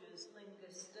soldiers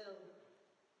linger still,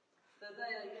 though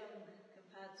they are young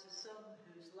compared to some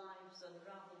whose lives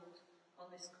unravelled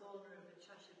on this corner of a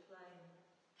Cheshire plain.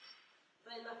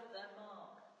 They left their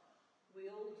mark. We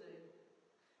all do.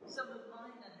 Some of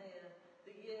mine are here.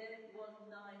 The year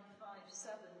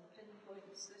 1957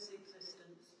 pinpoints this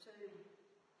existence too.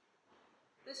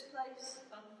 This place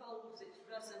unfolds its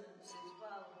resonances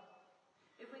well.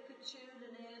 If we could tune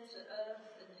an ear to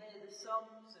earth and hear the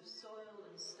songs of soil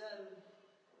and stone,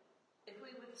 if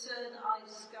we would turn eyes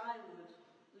skyward,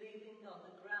 leaving on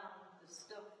the ground the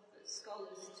stuff that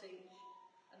scholars teach,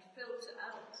 and filter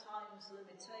out time's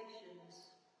limitations,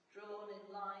 drawn in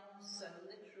lines so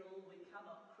literal we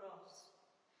cannot cross,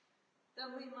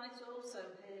 then we might also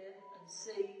hear and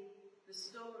see the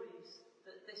stories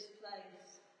that this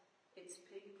place, its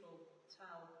people,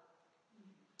 tell.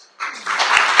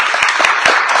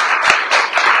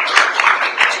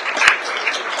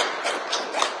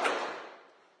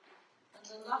 And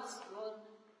the last one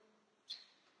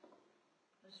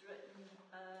was written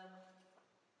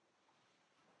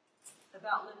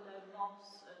about Lindo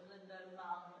Moss and Lindo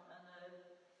Man, and a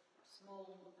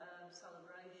small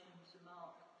celebration to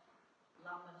mark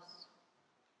Lammas.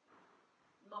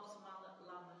 Moss Man at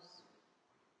Lammas.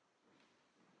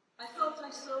 I thought I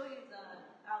saw you there,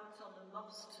 out on the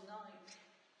moss tonight,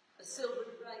 a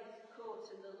silvered wraith caught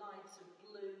in the light of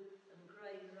blue and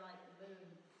grey-ripe moon.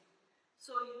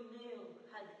 Saw you kneel,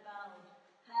 head bowed,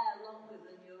 hair longer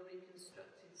than your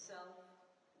reconstructed self,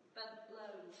 bent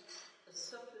low, a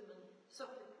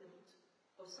supplicant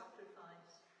or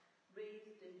sacrifice,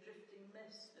 wreathed in drifting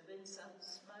mist of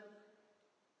incense smoke.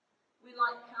 We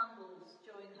light candles,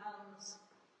 join hands,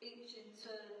 each in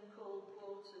turn cold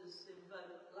waters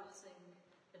invoke blessing,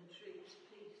 entreat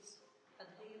peace and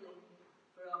healing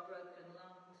for our broken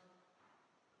land.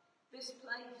 This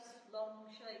place, long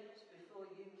shaped before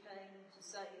you came to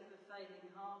save a failing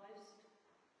harvest,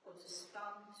 or to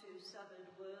span two severed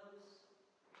worlds,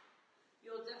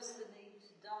 your destiny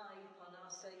to die upon our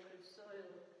sacred soil,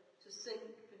 to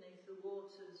sink beneath the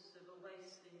waters of a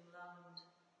wasting land.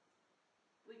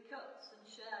 We cut and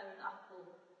share an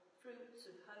apple, fruits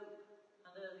of hope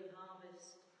and early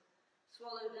harvest.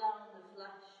 Swallow down the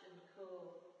flesh and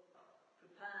core.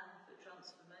 Prepare for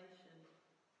transformation.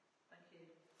 Thank you.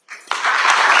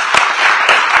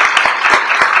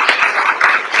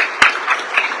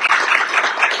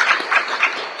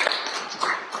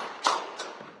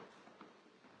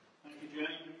 Thank you,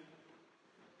 Jane.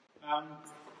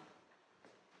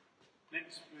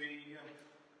 Next we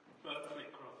Berkeley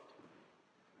Croft.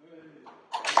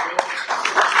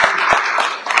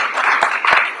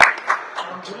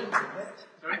 I'm done anything yet.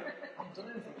 Sorry? I'm done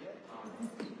anything yet.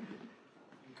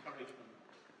 Encouragement.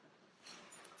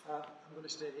 I'm going to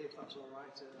stay here if that's all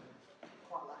right.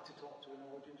 Quite like to talk to an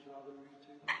audience rather than read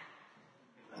to them.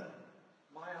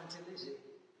 My Auntie Lizzie,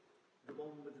 the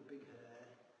one with the big hair,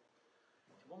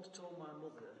 she once told my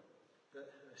mother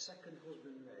that her second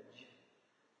husband, Reg,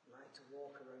 liked to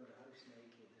walk around the house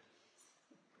naked.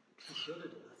 She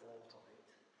shuddered at the thought of it.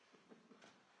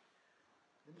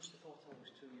 They must have thought I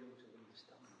was too young to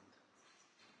understand.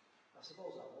 I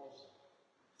suppose I was.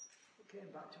 It came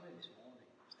back to me this morning,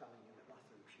 standing in the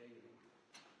bathroom shaving.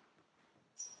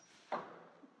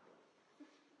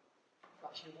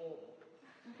 That's your warm-up.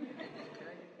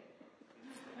 Okay?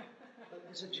 But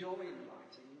there's a joy in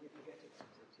writing, you forget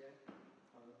about it, yeah?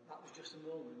 And that was just a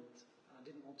moment. I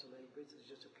didn't want to labour it, it's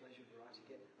just a pleasure of writing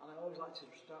it. And I always like to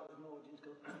start with an audience,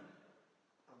 go,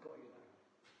 I've got you now.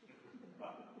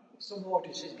 Some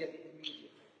audiences get it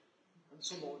immediately, and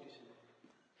some audiences,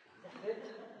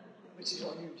 which is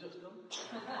what you've just done.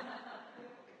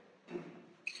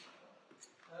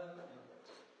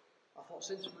 I thought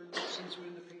since we're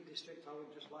in the Peak District, I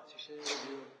would just like to share with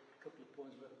you a couple of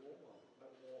points about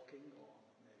walking, or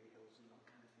maybe hills and that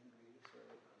kind of thing, really. So,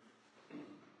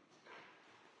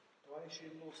 do I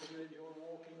assume most of you enjoy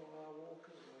walking or are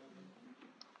walkers?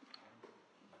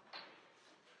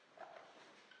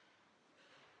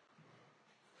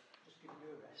 Just giving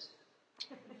you a rest.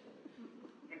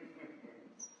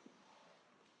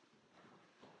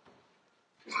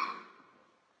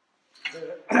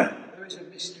 There is a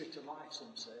mystery to life,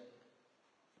 some say.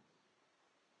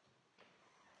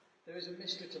 There is a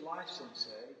mystery to life, some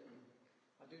say.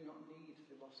 I do not need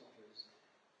philosophers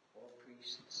or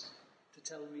priests to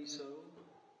tell me so.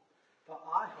 For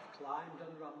I have climbed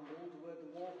and rambled where the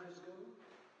walkers go.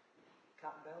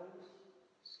 Catbells,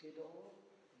 Skiddaw,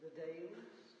 the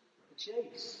Dales, the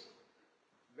Chase,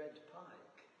 Red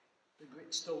Pike, the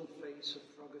gritstone face of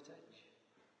Froggatt Edge.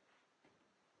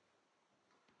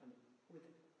 And with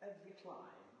every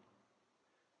climb,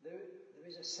 there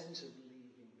is a sense of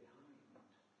leaving behind.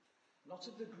 Not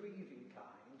of the grieving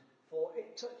kind, for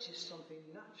it touches something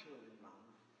natural in man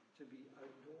to be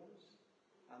outdoors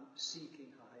and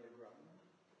seeking higher ground,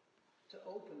 to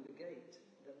open the gate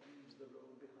that leaves the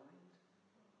road behind.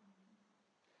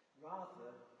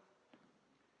 Rather,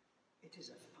 it is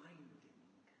a finding,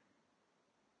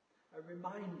 a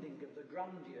reminding of the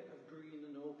grandeur of green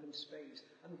and open space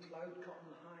and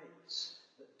cloud-cotton heights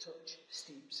that touch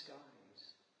steep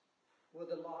skies, where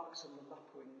the larks and the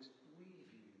lapwings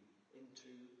weave you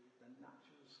into the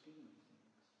natural scheme of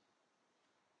things.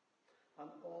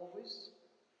 And always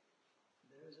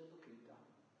there is a looking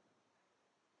down,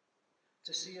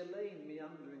 to see a lane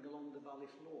meandering along the valley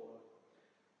floor,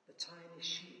 the tiny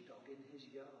sheepdog in his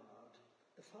yard,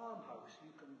 the farmhouse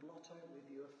you can blot out with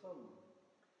your thumb,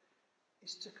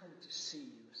 is to come to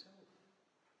see yourself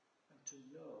and to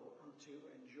know and to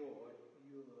enjoy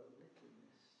your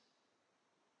littleness.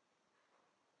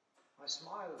 I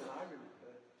smile when I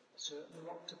remember a certain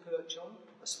rock to perch on,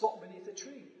 a spot beneath a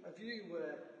tree, a view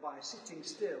where, by sitting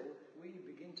still, we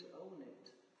begin to own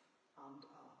it and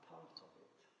are part of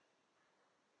it.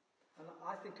 And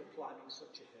I think of climbing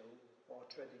such a hill or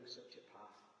treading such a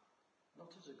path,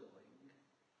 not as a going,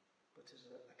 but as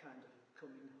a kind of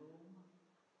coming home.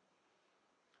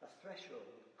 A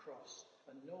threshold crossed,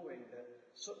 and knowing that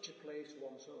such a place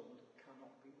once owned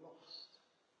cannot be lost.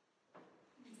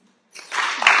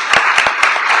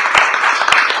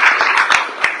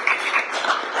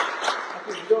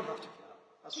 Okay, you don't have to clap.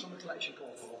 That's from a collection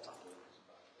called Hot Apples.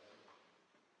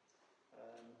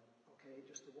 Okay,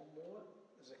 just the one more.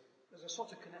 There's a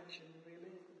sort of connection,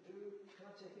 really. Can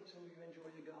I take it some of you enjoy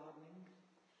your gardening?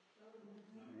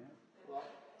 Yeah. Well,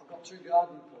 I've got two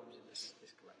gardening poems in this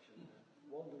collection.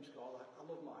 One of them's called I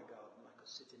Love My Garden, I Could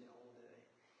Sit in It All Day.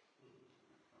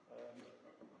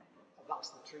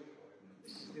 That's the true poem.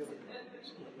 This is the other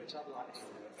poem, which I'd like to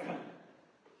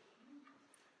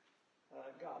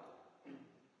garden.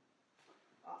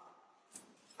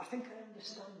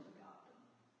 understand the garden,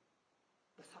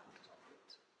 the fact of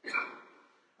it.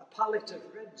 A palette of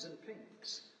reds and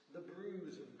pinks, the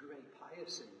bruise of grey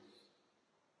hyacinths.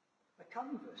 A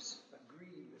canvas of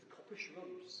green with copper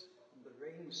shrubs, and the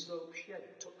rain-soaked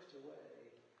shed tucked away,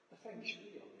 the feng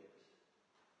shui of it.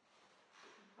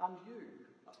 And you,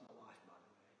 that's my wife by the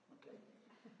way, okay?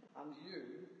 And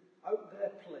you, out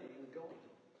there playing God,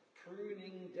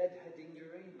 pruning dead-heading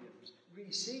geraniums,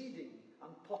 reseeding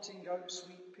and potting out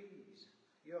sweet peas,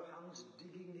 your hands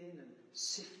digging in and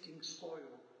sifting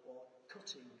soil or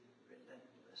cutting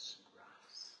relentless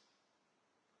grass.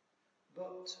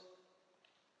 But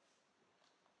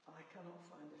I cannot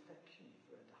find affection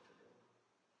for a daffodil,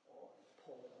 or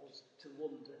pause to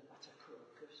wonder at a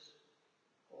crocus,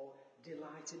 or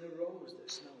delight in a rose that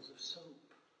smells of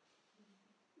soap.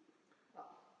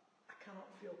 I cannot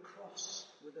feel cross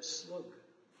with a slug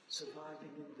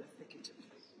surviving in the thicket of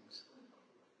things.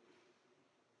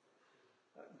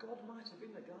 God might have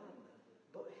been a gardener,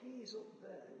 but he's up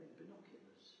there with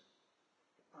binoculars,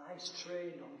 eyes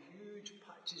trained on huge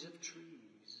patches of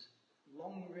trees,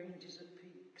 long ranges of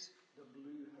peaks, the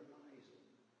blue horizon.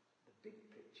 The big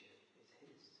picture is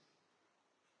his.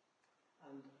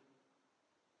 And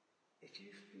if you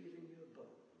feel in your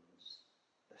bones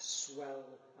the swell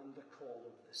and the call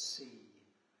of the sea,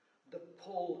 the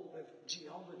pull of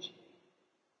geology,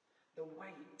 the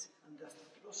weight and the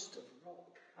thrust of rock,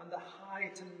 and the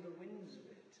height and the winds of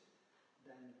it,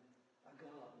 then a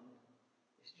garden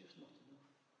is just not enough.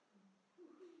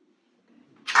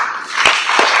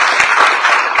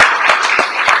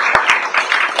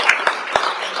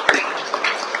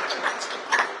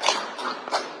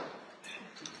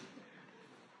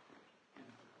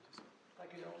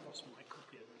 Thank you. I lost my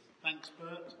copy of it. Thanks,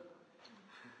 Bert.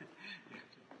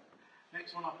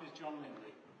 Next one up is John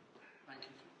Lindley. Thank you.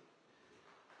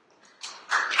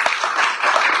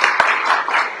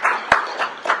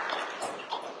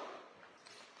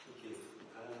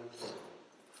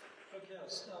 Okay, I'll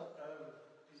start.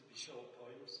 These will be short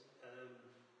poems.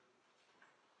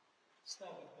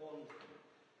 Start with one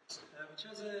which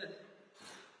has a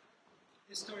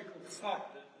historical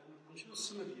fact that I'm sure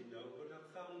some of you know, but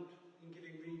I've found in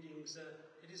giving readings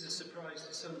it is a surprise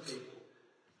to some people,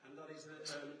 and that is that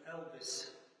Elvis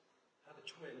had a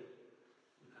twin.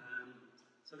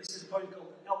 So this is a poem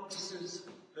called Elvis's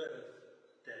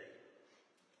Birthday.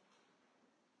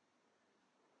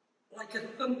 Like a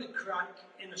thunder crack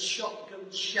in a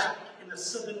shotgun shack in a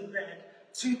southern bed,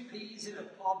 2 peas in a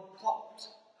pod popped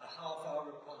a half hour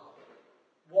apart.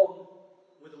 One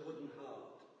with a wooden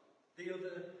heart, the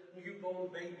other newborn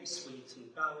baby sweet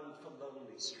and bound for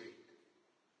Lonely Street.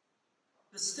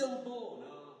 The stillborn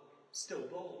are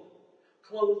stillborn,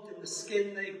 clothed in the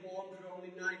skin they've worn for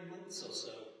only 9 months or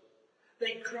so.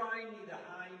 They cry neither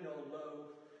high nor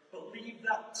low, but leave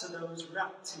that to those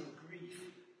wrapped in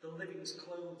grief, the living's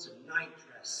clothes of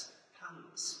nightdress,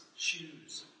 pants,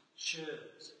 shoes,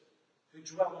 shirt, who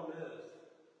dwell on earth,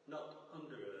 not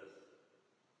under earth.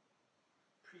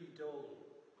 Pre-dawn,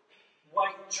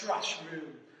 white trash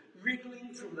room,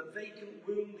 wriggling from the vacant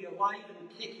womb, the alive and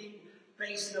kicking,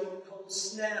 bass note pulled,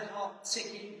 snare heart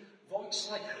ticking, voice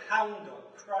like a hound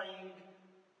dog crying.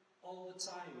 All the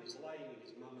time he's lying in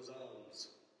his mama's arms,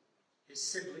 his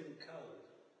sibling cold,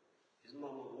 his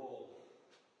mama warm.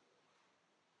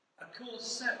 A course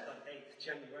set that 8th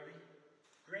January,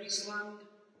 Graceland,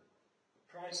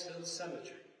 Pricefield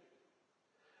Cemetery.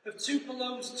 Of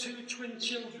Tupelo's 2 twin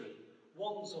children,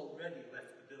 one's already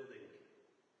left the building.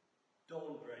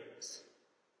 Dawn breaks.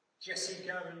 Jessie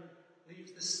Garron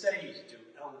leaves the stage to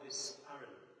Elvis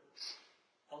Aaron.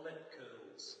 A lip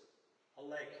curls, a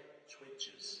leg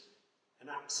twitches, an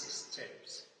axis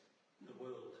tips, the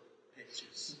world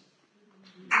pitches.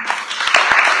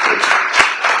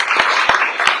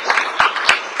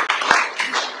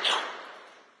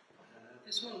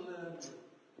 This one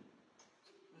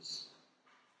was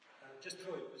just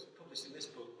before it was published in this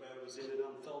book, where I was in an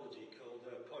anthology called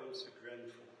Poems for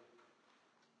Grenfell.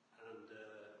 And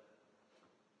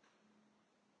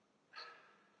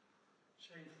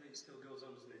shamefully it still goes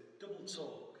on, doesn't it? Double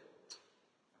talk.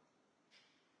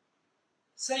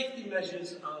 Safety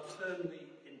measures are firmly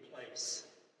in place.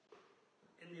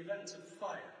 In the event of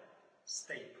fire,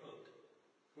 stay put.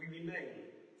 We remain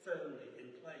firmly in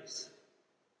place.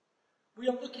 We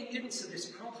are looking into this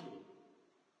problem.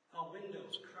 Our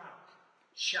windows crack,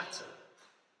 shatter.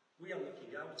 We are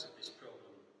looking out of this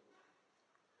problem.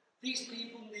 These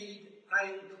people need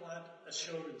ironclad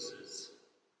assurances.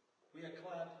 We are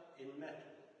clad in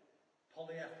metal,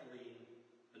 polyethylene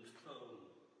and foam.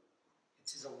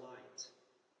 It is a light.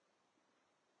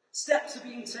 Steps are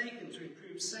being taken to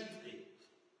improve safety.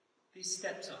 The These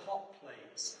steps are hot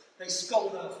plates. They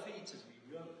scald our feet as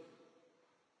we run.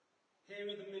 Here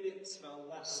are the minutes of our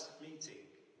last meeting.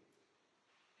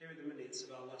 Here are the minutes of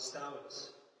our last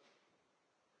hours.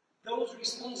 Those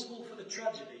responsible for the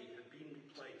tragedy have been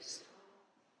replaced.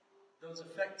 Those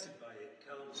affected by it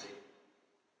can't be.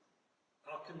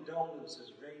 Our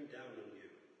condolences rain down on you.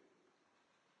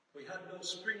 We had no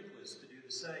sprinklers to do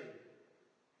the same.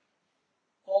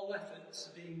 All efforts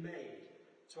are being made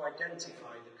to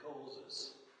identify the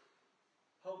causes.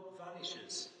 Hope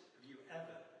vanishes of you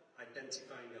ever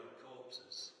identifying our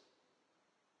corpses.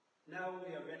 Now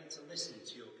we are ready to listen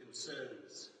to your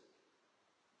concerns.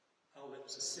 Our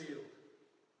lips are sealed.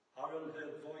 Our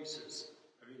unheard voices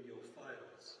are in your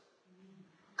files.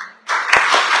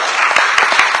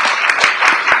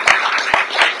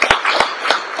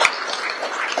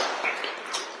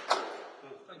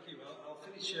 Well, thank you. I'll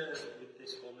finish with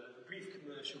this one. A brief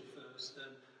commercial first.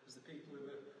 As the people who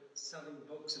are selling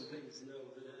books and things know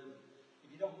that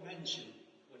if you don't mention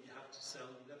what you have to sell,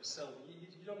 you never sell them.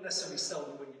 You don't necessarily sell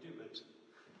them when you do mention them.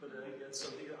 But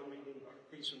so I'm reading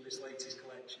these from this latest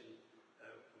collection,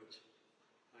 which,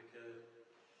 like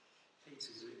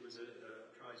Peter's, it was a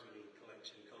prize-winning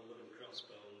collection called Love and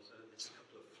Crossbones. There's a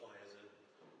couple of flyers of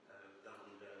that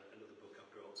and another book I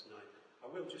brought tonight. I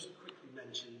will just quickly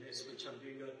mention this, which I'm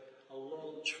doing a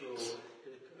launch for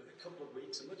in a couple of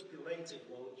weeks, a much belated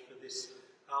launch for this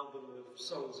album of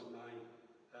songs of mine.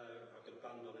 I've got a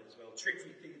band on it as well,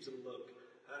 Trickery, Thieves and Luck.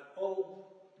 All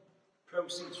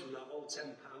proceeds from that, all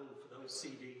 £10 for those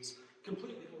CDs,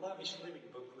 completely lavish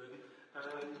lyric booklet,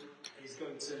 and is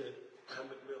going to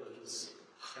Macmillan's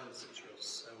Cancer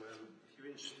Trust. So if you're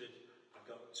interested, I've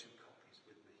got 2 copies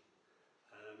with me.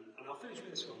 And I'll finish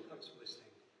with this one. Thanks for listening.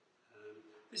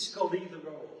 This is called Either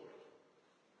Or.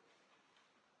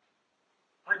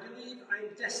 I believe I am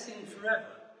destined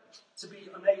forever to be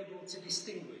unable to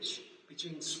distinguish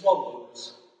between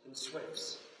swallows and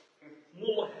swifts,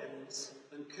 moorhens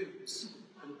and coots,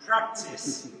 and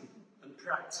practice and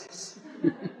practice.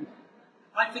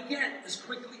 I forget as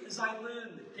quickly as I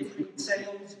learn the different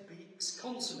tails, beaks,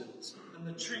 consonants, and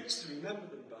the tricks to remember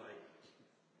them by.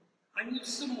 I knew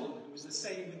someone who was the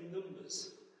same with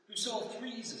numbers, who saw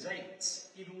 3s as 8s,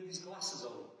 even with his glasses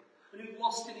on, and who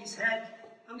lost in his head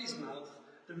and his mouth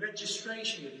the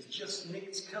registration of his just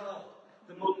nicked car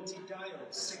the moment he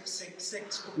dialed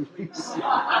 666 for the police.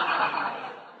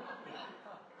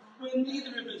 We're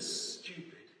neither of us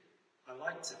stupid, I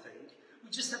like to think. We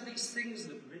just have these things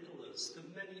that riddle us,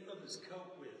 that many others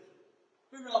cope with.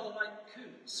 We're rather like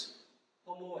coots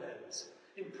or moorhens,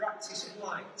 in practice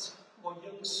flight, or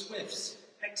young swifts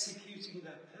executing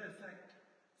their perfect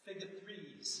figure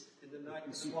 3s in the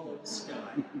night swallowed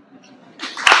sky.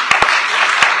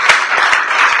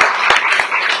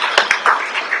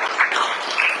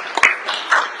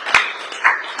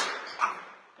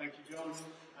 Thank you, John.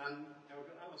 And now we've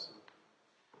got Alison.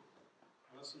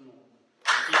 Alison Norton.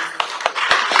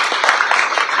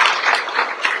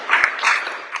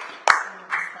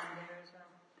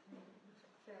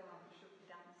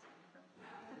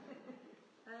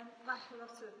 Like a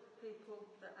lot of people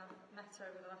that I've met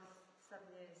over the last 7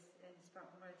 years in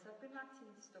Spoken Words, I've been writing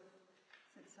stuff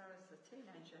since I was a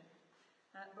teenager.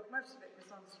 But most of it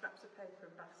was on scraps of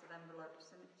paper and backs of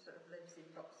envelopes, and it sort of lives in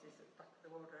boxes at the back of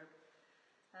the wardrobe.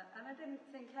 And I didn't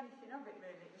think anything of it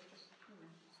really, it was just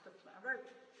stuff that I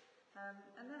wrote.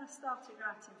 And then I started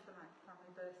writing for like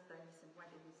family birthdays and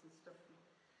weddings and stuff.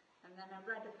 And then I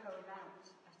read a poem out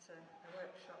at a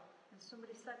workshop, and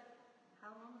somebody said,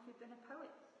 "How long have you been a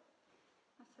poet?"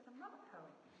 I said, "I'm not a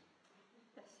poet."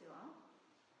 "Yes, you are."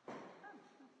 "Oh,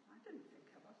 I didn't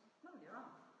think I was." "Well, you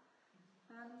are."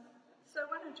 So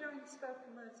when I joined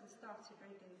Spoken Words and started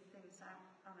reading things out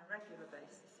on a regular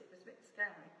basis, it was a bit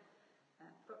scary.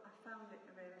 But I found it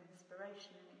a real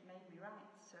inspiration and it made me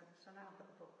write. So now I've got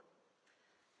a book.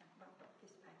 Well, I've got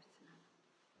this paper tonight.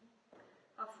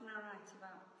 Often I write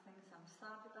about things I'm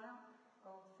sad about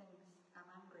or things I'm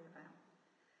angry about.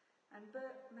 And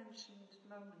Bert mentioned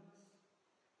moments.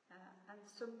 And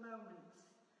some moments,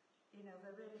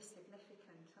 they're really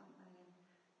significant, aren't they?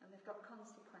 And they've got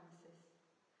consequences.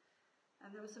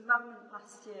 And there was a moment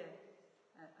last year,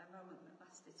 a moment that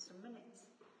lasted some minutes,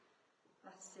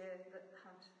 last year that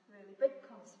had really big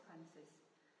consequences.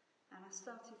 And I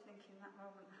started thinking that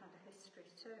moment had a history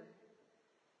too.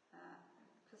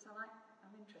 Because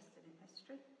I'm interested in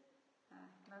history.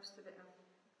 Most of it I've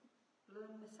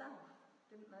learned myself.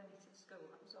 Didn't learn it at school.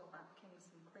 That was all about kings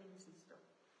and queens and stuff.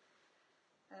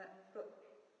 But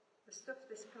the stuff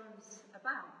this poem's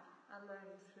about, I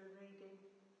learned through reading,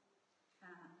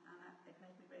 and it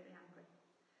made me really angry.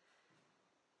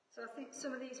 So I think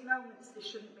some of these moments, they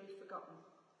shouldn't be forgotten.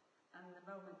 And the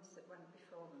moments that went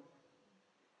before them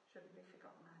shouldn't be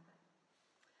forgotten either.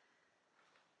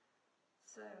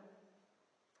 So,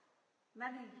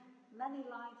 many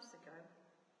lives ago,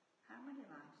 how many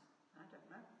lives? I don't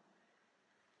know.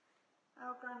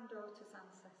 Our granddaughter's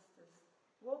ancestors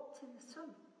walked in the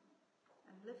sun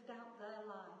and lived out their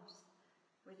lives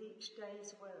with each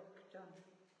day's work done.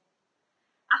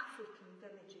 African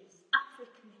villages,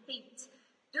 African heat,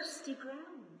 dusty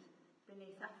ground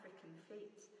beneath African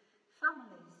feet,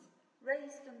 families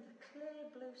raised under clear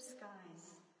blue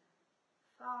skies,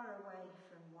 far away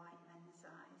from white men's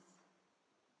eyes.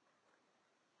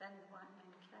 Then the white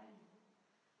men came,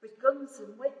 with guns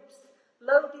and whips,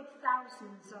 loaded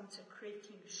thousands onto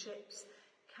creaking ships,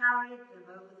 carried them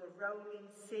over the rolling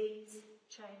seas,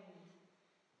 chained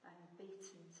and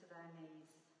beaten to their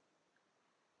knees.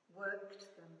 Worked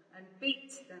them and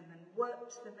beat them and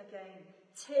worked them again,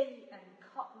 tea and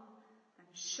cotton and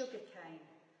sugarcane.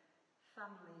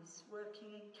 Families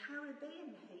working in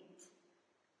Caribbean heat,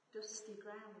 dusty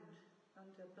ground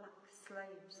under black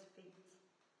slaves' feet.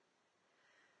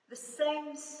 The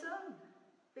same sun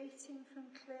beating from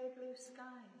clear blue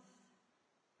skies.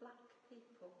 Black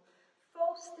people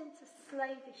forced into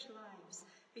slavish lives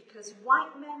because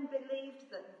white men believed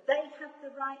that they had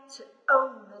the right to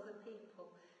own other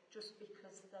people just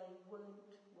because they weren't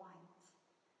white.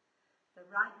 The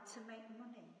right to make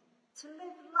money, to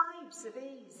live lives of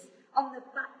ease on the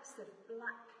backs of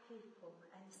black people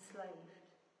enslaved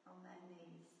on their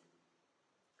knees.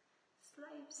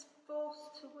 Slaves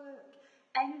forced to work,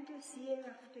 endless year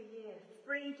after year.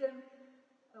 Freedom,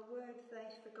 a word they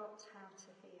forgot how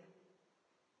to hear.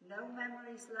 No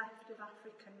memories left of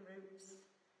African roots.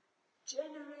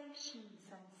 Generations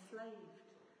enslaved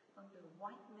under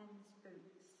white men's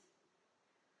boots.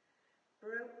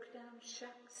 Broke down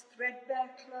shacks, threadbare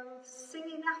clothes,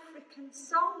 singing African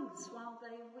songs while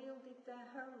they wielded their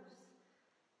hoes.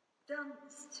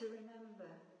 Dance to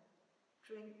remember,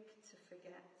 drink to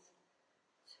forget.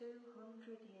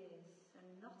 200 years and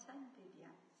not ended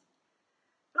yet.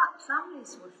 Black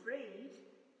families were freed,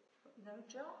 but no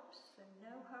jobs and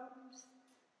no homes,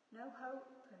 no hope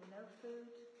and no food,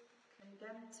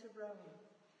 condemned to roam.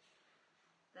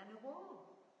 Then a war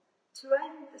to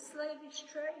end the slavish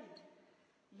trade.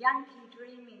 Yankee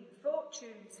dreaming,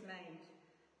 fortunes made,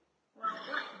 while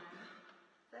black men,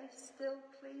 they still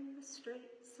clean the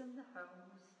streets and the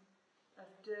homes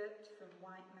of dirt from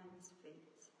white men's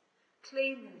feet.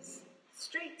 Cleaners,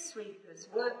 street sweepers,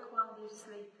 work while you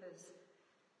sleepers,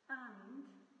 and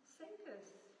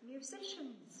singers,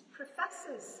 musicians,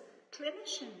 professors,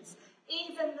 clinicians,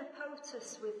 even the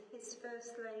POTUS with his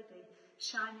first lady,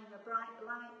 shining a bright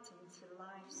light into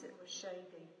lives that were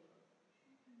shady.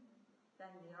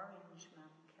 Then the Orange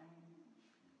Man came,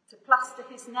 to plaster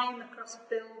his name across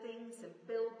buildings and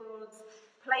billboards,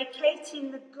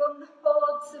 placating the gun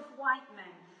hordes of white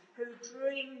men who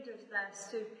dreamed of their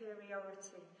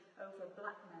superiority over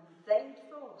black men they'd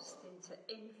forced into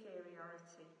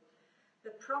inferiority.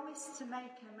 The promise to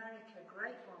make America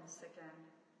great once again,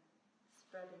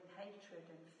 spreading hatred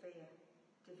and fear,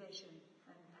 division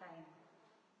and pain.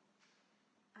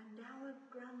 And our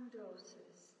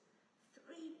granddaughters,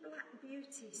 3 black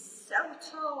beauties so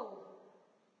tall,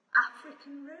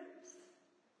 African roots,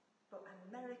 but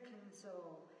Americans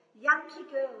all, Yankee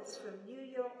girls from New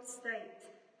York State,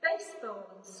 baseball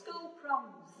and school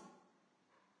proms,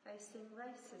 facing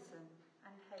racism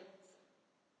and hate.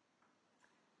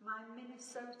 My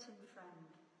Minnesotan friend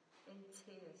in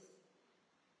tears,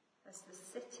 as the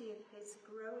city of his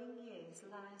growing years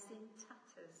lies in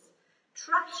tatters,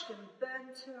 trashed and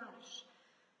burned to ash,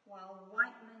 while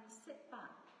white men sit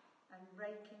back and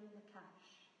rake in the cash.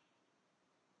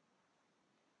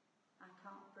 I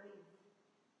can't breathe,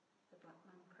 the black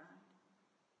man cried.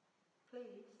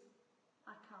 Please,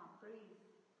 I can't breathe.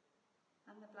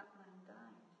 And the black man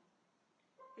died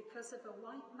because of a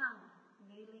white man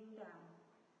kneeling down,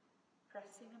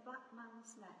 pressing a black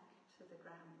man's neck to the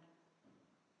ground.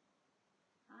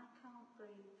 I can't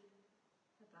breathe,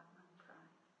 the black man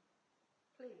cried.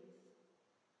 Please,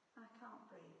 I can't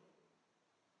breathe.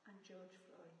 And George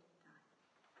Floyd died.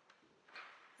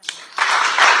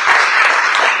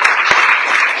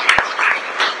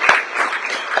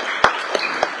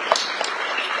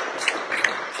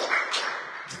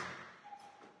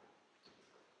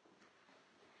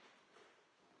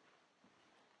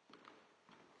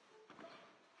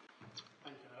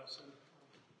 Thank you, Alison.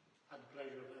 I had the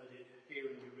pleasure of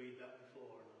hearing you read that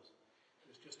before, and it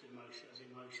was just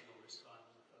emotional this time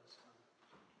as the first time.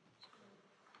 That's great.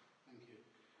 Thank you.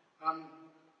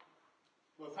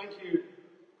 Well, thank you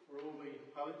for all the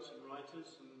poets and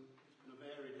writers, and it's been a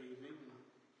varied evening.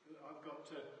 I've got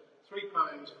 3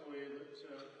 poems for you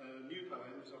that are new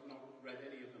poems. I've not read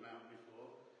any of them out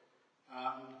before.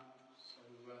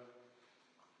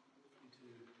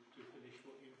 To finish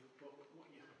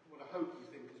what I hope you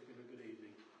think has been a good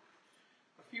evening.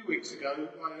 A few weeks ago,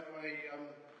 I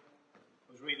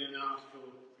was reading an article,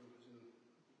 I think it was in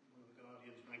one of the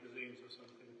Guardian's magazines or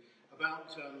something, about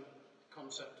the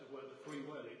concept of whether free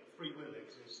will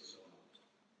exists or not.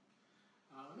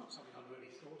 Not something I'd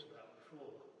really thought about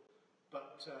before,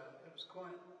 but it was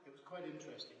quite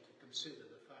interesting to consider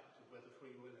the fact of whether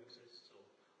free will exists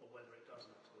or whether it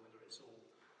doesn't, or whether it's all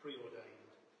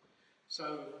preordained.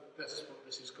 So that's what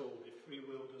this is called, if free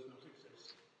will does not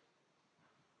exist.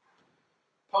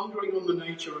 Pondering on the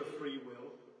nature of free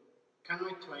will, can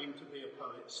I claim to be a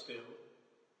poet still?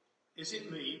 Is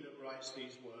it me that writes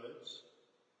these words?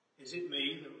 Is it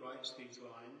me that writes these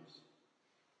lines?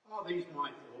 Are these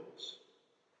my thoughts?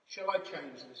 Shall I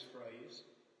change this phrase?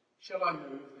 Shall I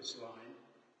move this line?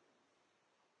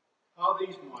 Are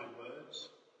these my words,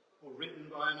 or written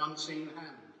by an unseen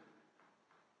hand?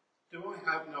 Do I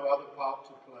have no other part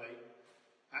to play,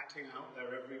 acting out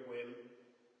their every whim?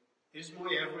 Is my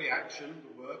every action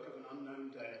the work of an unknown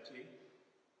deity,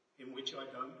 in which I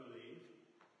don't believe,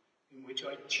 in which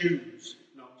I choose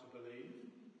not to believe?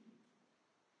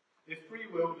 If free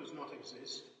will does not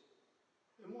exist,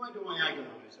 then why do I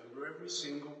agonize over every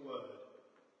single word,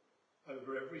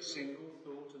 over every single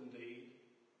thought and deed?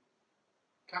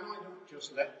 Can I not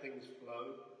just let things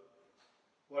flow?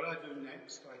 What I do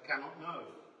next, I cannot know.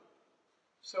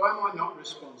 So am I not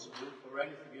responsible for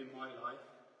anything in my life?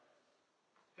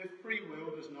 If free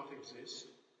will does not exist,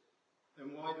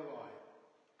 then why do I?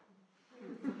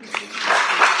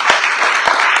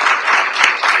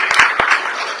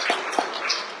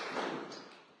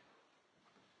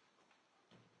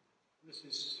 This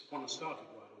is one I started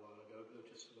quite a while ago, but I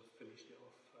just sort of finished it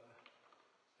off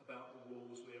about the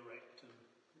walls we erect, and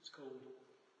it's called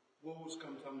Walls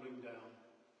Come Tumbling Down.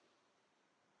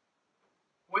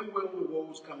 When will the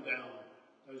walls come down,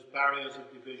 those barriers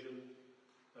of division,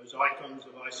 those icons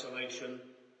of isolation,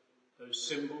 those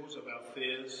symbols of our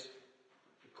fears,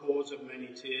 the cause of many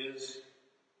tears,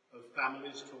 of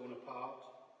families torn apart,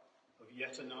 of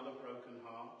yet another broken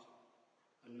heart,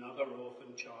 another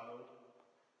orphan child,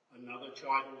 another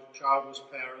childless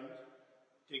parent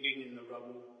digging in the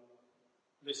rubble,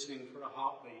 listening for a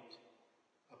heartbeat,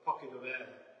 a pocket of air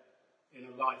in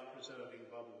a life-preserving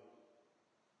bubble.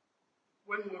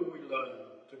 When will we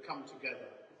learn to come together?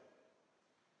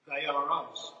 They are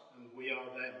us and we are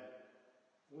them.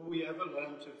 Will we ever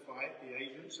learn to fight the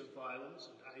agents of violence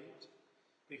and hate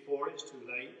before it's too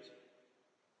late?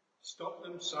 Stop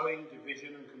them sowing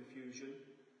division and confusion.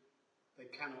 They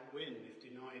cannot win if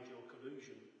denied your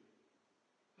collusion.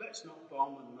 Let's not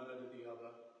bomb and murder the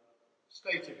other.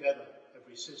 Stay together,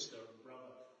 every sister and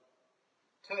brother.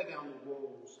 Tear down the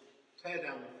walls, tear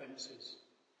down the fences.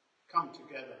 Come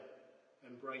together,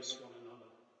 embrace one another.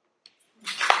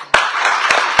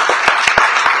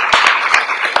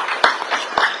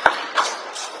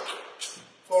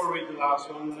 Before I read the last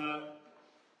one, a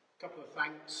couple of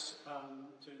thanks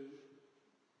to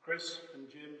Chris and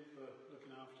Jim for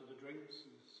looking after the drinks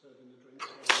and serving the drinks.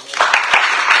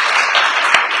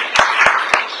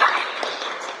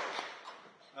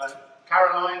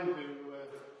 Caroline, who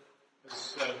has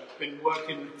been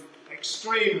working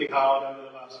extremely hard over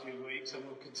the last few weeks and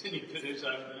will continue to do so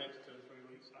over the next 2 or 3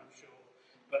 weeks, I'm sure.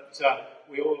 But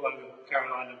we all owe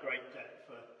Caroline a great debt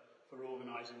for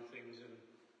organising things and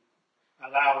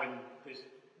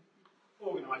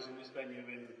organising this venue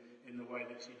in the way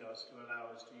that she does to allow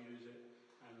us to use it,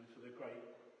 and for the great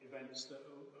events that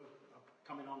are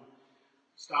coming on,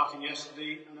 starting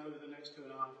yesterday and over the next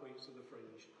 2.5 weeks of the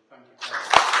Fringe. Thank you,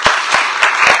 Caroline.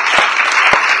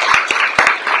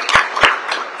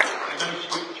 I know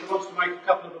she wants to make a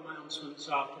couple of announcements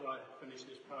after I finish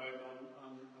this poem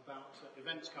about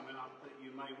events coming up that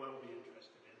you may well be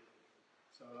interested in.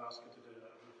 So I'll ask her to do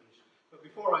that when I finish. But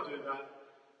before I do that,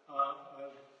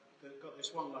 I've got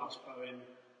this one last poem.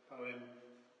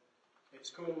 It's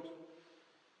called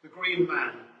The Green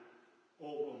Man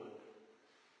or Woman.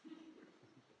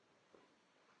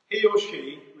 He or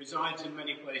she resides in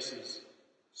many places,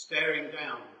 staring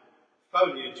down,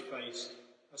 foliage-faced,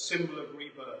 a symbol of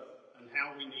rebirth and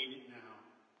how we need it now.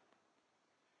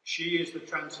 She is the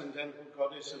transcendental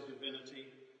goddess of divinity,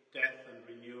 death and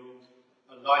renewal,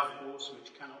 a life force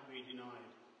which cannot be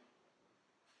denied.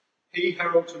 He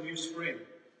heralds a new spring,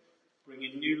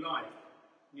 bringing new life,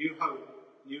 new hope,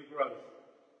 new growth,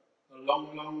 a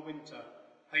long, long winter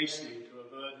hastening to a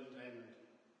verdant end.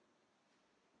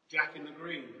 Jack in the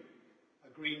Green, a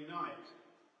Green Knight,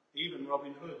 even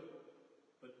Robin Hood,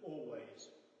 but always,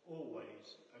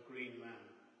 always a green man.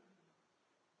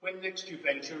 When next you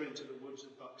venture into the woods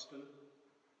of Buxton,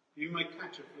 you may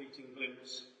catch a fleeting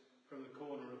glimpse from the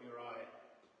corner of your eye.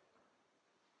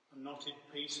 A knotted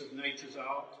piece of nature's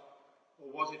art,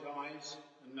 or was it eyes,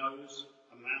 a nose,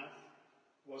 a mouth?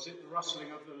 Was it the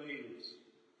rustling of the leaves,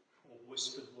 or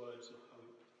whispered words of hope?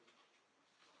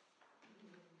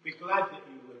 Be glad that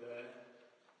you were there.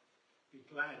 Be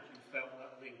glad you felt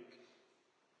that link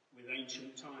with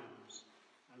ancient times,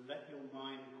 and let your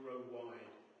mind grow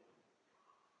wide.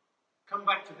 Come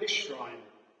back to this shrine.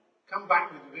 Come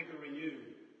back with vigour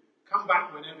renewed. Come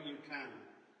back whenever you can,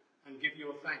 and give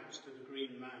your thanks to the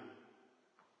Green Man.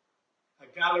 A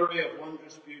gallery of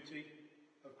wondrous beauty,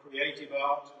 of creative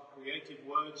art, of creative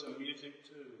words and music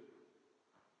too.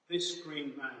 This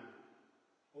Green Man,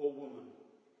 or woman,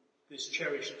 this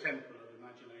cherished temple of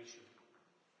imagination.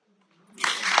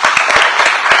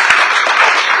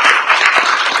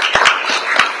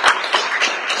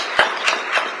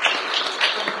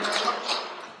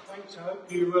 Thanks, I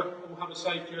hope you all have a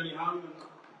safe journey home and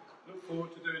look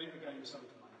forward to doing it again sometime.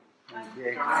 Thank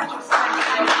you.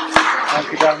 Thank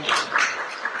you, Don.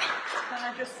 Can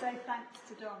I just say thanks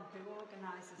to Don, who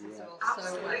organises us all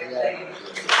so well.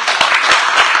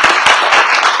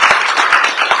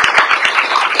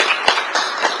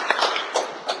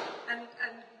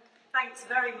 And thanks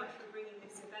very much for bringing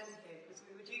this event here, because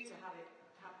we were due to have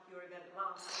your event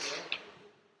last year,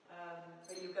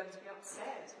 but you were going to be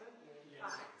upstairs, weren't you? In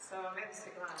fact, so I'm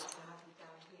extra glad to have you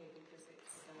down here, because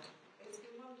it's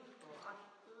been wonderful. I've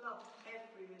loved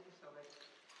every minute of it,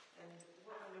 and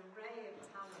what an array of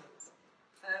talent.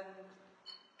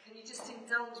 Can you just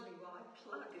indulge me while I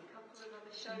plug a couple of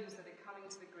other shows that are coming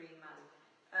to the Green Man?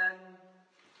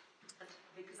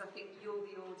 Because I think you're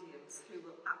the audience who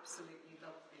will absolutely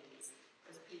love these,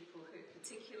 as people who,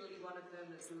 particularly one of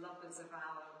them as lovers of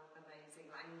our amazing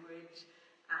language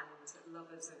and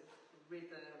lovers of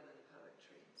rhythm and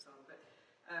poetry and so on. But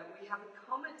we have a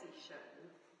comedy show,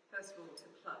 first of all, to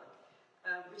plug,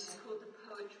 which is called The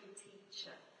Poetry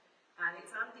Teacher. And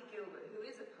it's Andy Gilbert, who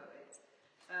is a poet,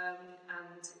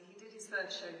 and he did his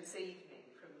first show this evening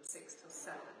from 6 till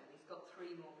 7, and he's got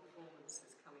 3 more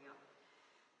performances coming up.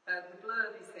 The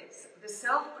blurb is this: it's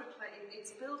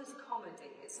billed as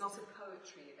comedy, it's not a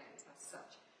poetry event as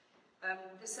such.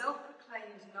 The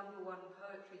self-proclaimed #1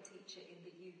 poetry teacher in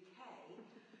the UK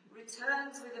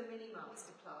returns with a mini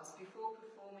masterclass before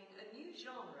performing a new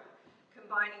genre,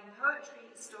 combining poetry,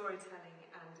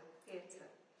 storytelling and theatre.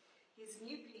 His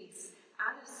new piece,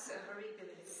 Anus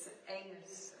Horribilis,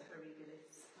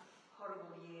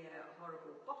 Horrible Year,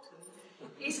 Horrible Bottom,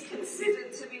 is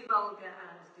considered to be vulgar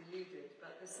and deluded,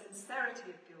 but the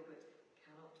sincerity of Gilbert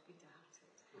cannot be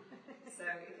doubted. So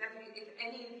if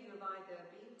any of you have either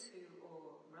been to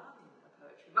or run a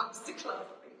poetry masterclass,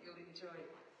 I think you'll enjoy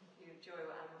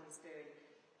what Andy's doing.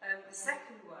 The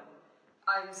second one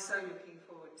I'm so looking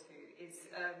forward to is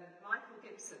Michael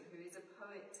Gibson, who is a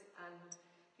poet, and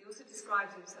he also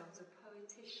describes himself as a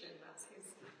poetician. That's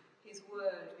his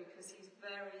word, because he's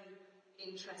very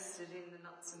interested in the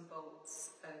nuts and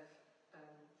bolts of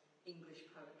English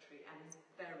poetry, and he's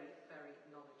very, very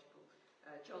knowledgeable.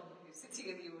 John, who's sitting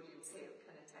in the audience here,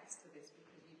 can attest to this,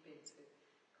 because you've been to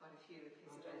quite a few of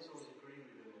his events.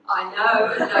 I know,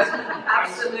 no,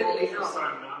 absolutely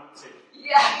not.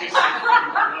 Yeah.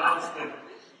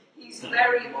 He's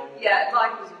very,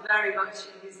 Michael's very much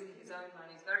his own man.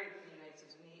 He's very opinionated,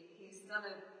 and he's done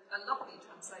a lovely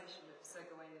translation of Sir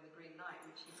Gawain and the Green Knight,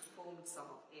 which he performed some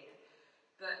of here.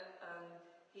 But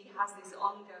he has this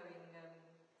ongoing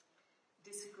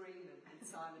disagreement with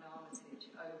Simon Armitage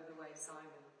over the way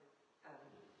Simon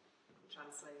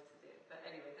translated it. But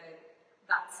anyway,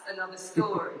 that's another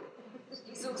story.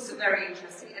 He's also very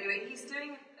interesting. Anyway, he's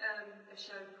doing a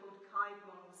show called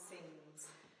Caedmon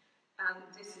Sings, and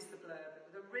this is the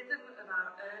blurb. The rhythm of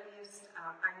our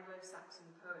Anglo-Saxon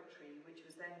poetry, which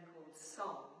was then called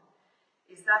song,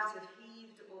 is that of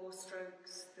heaved oar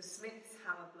strokes, the smith's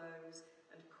hammer blows,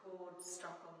 and chords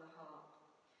struck on the harp.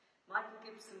 Michael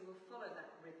Gibson will follow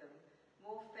that rhythm,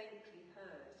 more faintly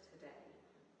heard today,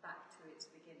 back to its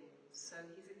beginnings. So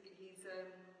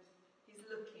he's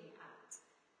looking at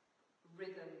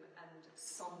rhythm and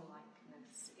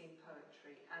song-likeness in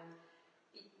poetry, and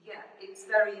it's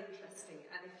very interesting.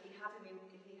 And if he had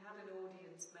an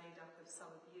audience made up of some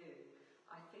of you,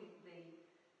 I think the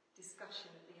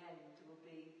discussion at the end will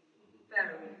be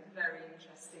very, very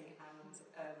interesting and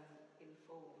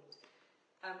informed.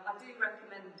 I do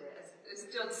recommend it. As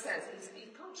John says, he's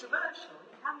controversial.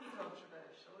 He can be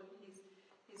controversial, and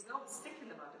he's not stick in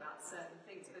the mud about certain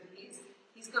things, but he's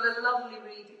got a lovely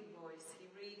reading voice. He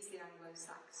reads the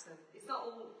Anglo-Saxon. It's not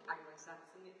all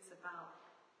Anglo-Saxon, it's about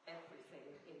everything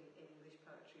in English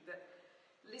poetry. But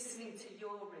listening to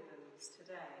your rhythms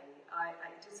today,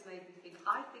 it just made me think,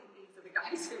 I think these are the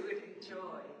guys who would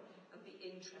enjoy and be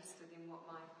interested in what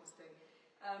Michael's doing.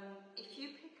 If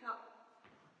you pick up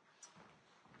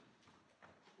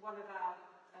one of our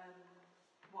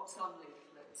What's On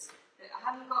leaflets, I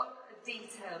haven't got a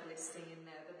detailed listing in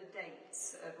there, but the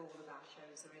dates of all of our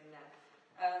shows are in there.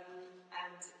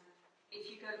 And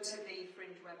if you go to the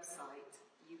Fringe website,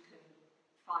 you can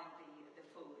find the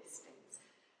full listings.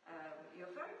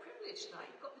 You're very privileged tonight.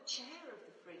 You've got the chair of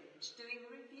the Fringe doing a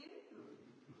review.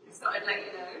 So I'd let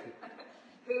you know.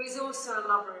 Who is also a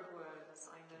lover of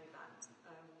words, I know that.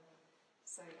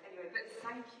 So anyway, but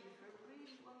thank you for a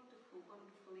really wonderful,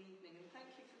 wonderful evening, and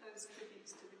thank you for those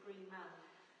tributes to the Green Man.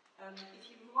 If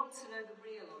you want to know the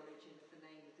real origin of the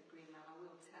name of the Green Man, I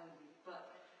will tell you, but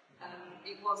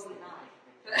it wasn't that.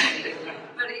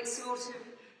 But it's sort of,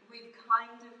 we've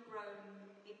kind of grown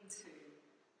into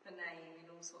the name in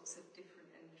all sorts of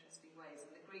different and interesting ways,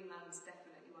 and the Green Man's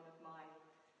definitely one of my,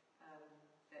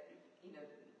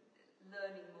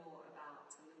 learning more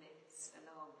about and the myths and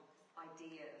our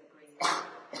idea of the Green Man,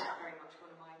 very much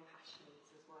one of my passions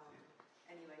as well.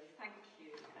 Anyway, thank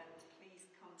you, and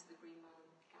please come to the Green Man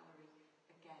Gallery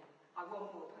again. I want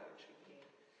more poetry here.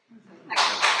 So thank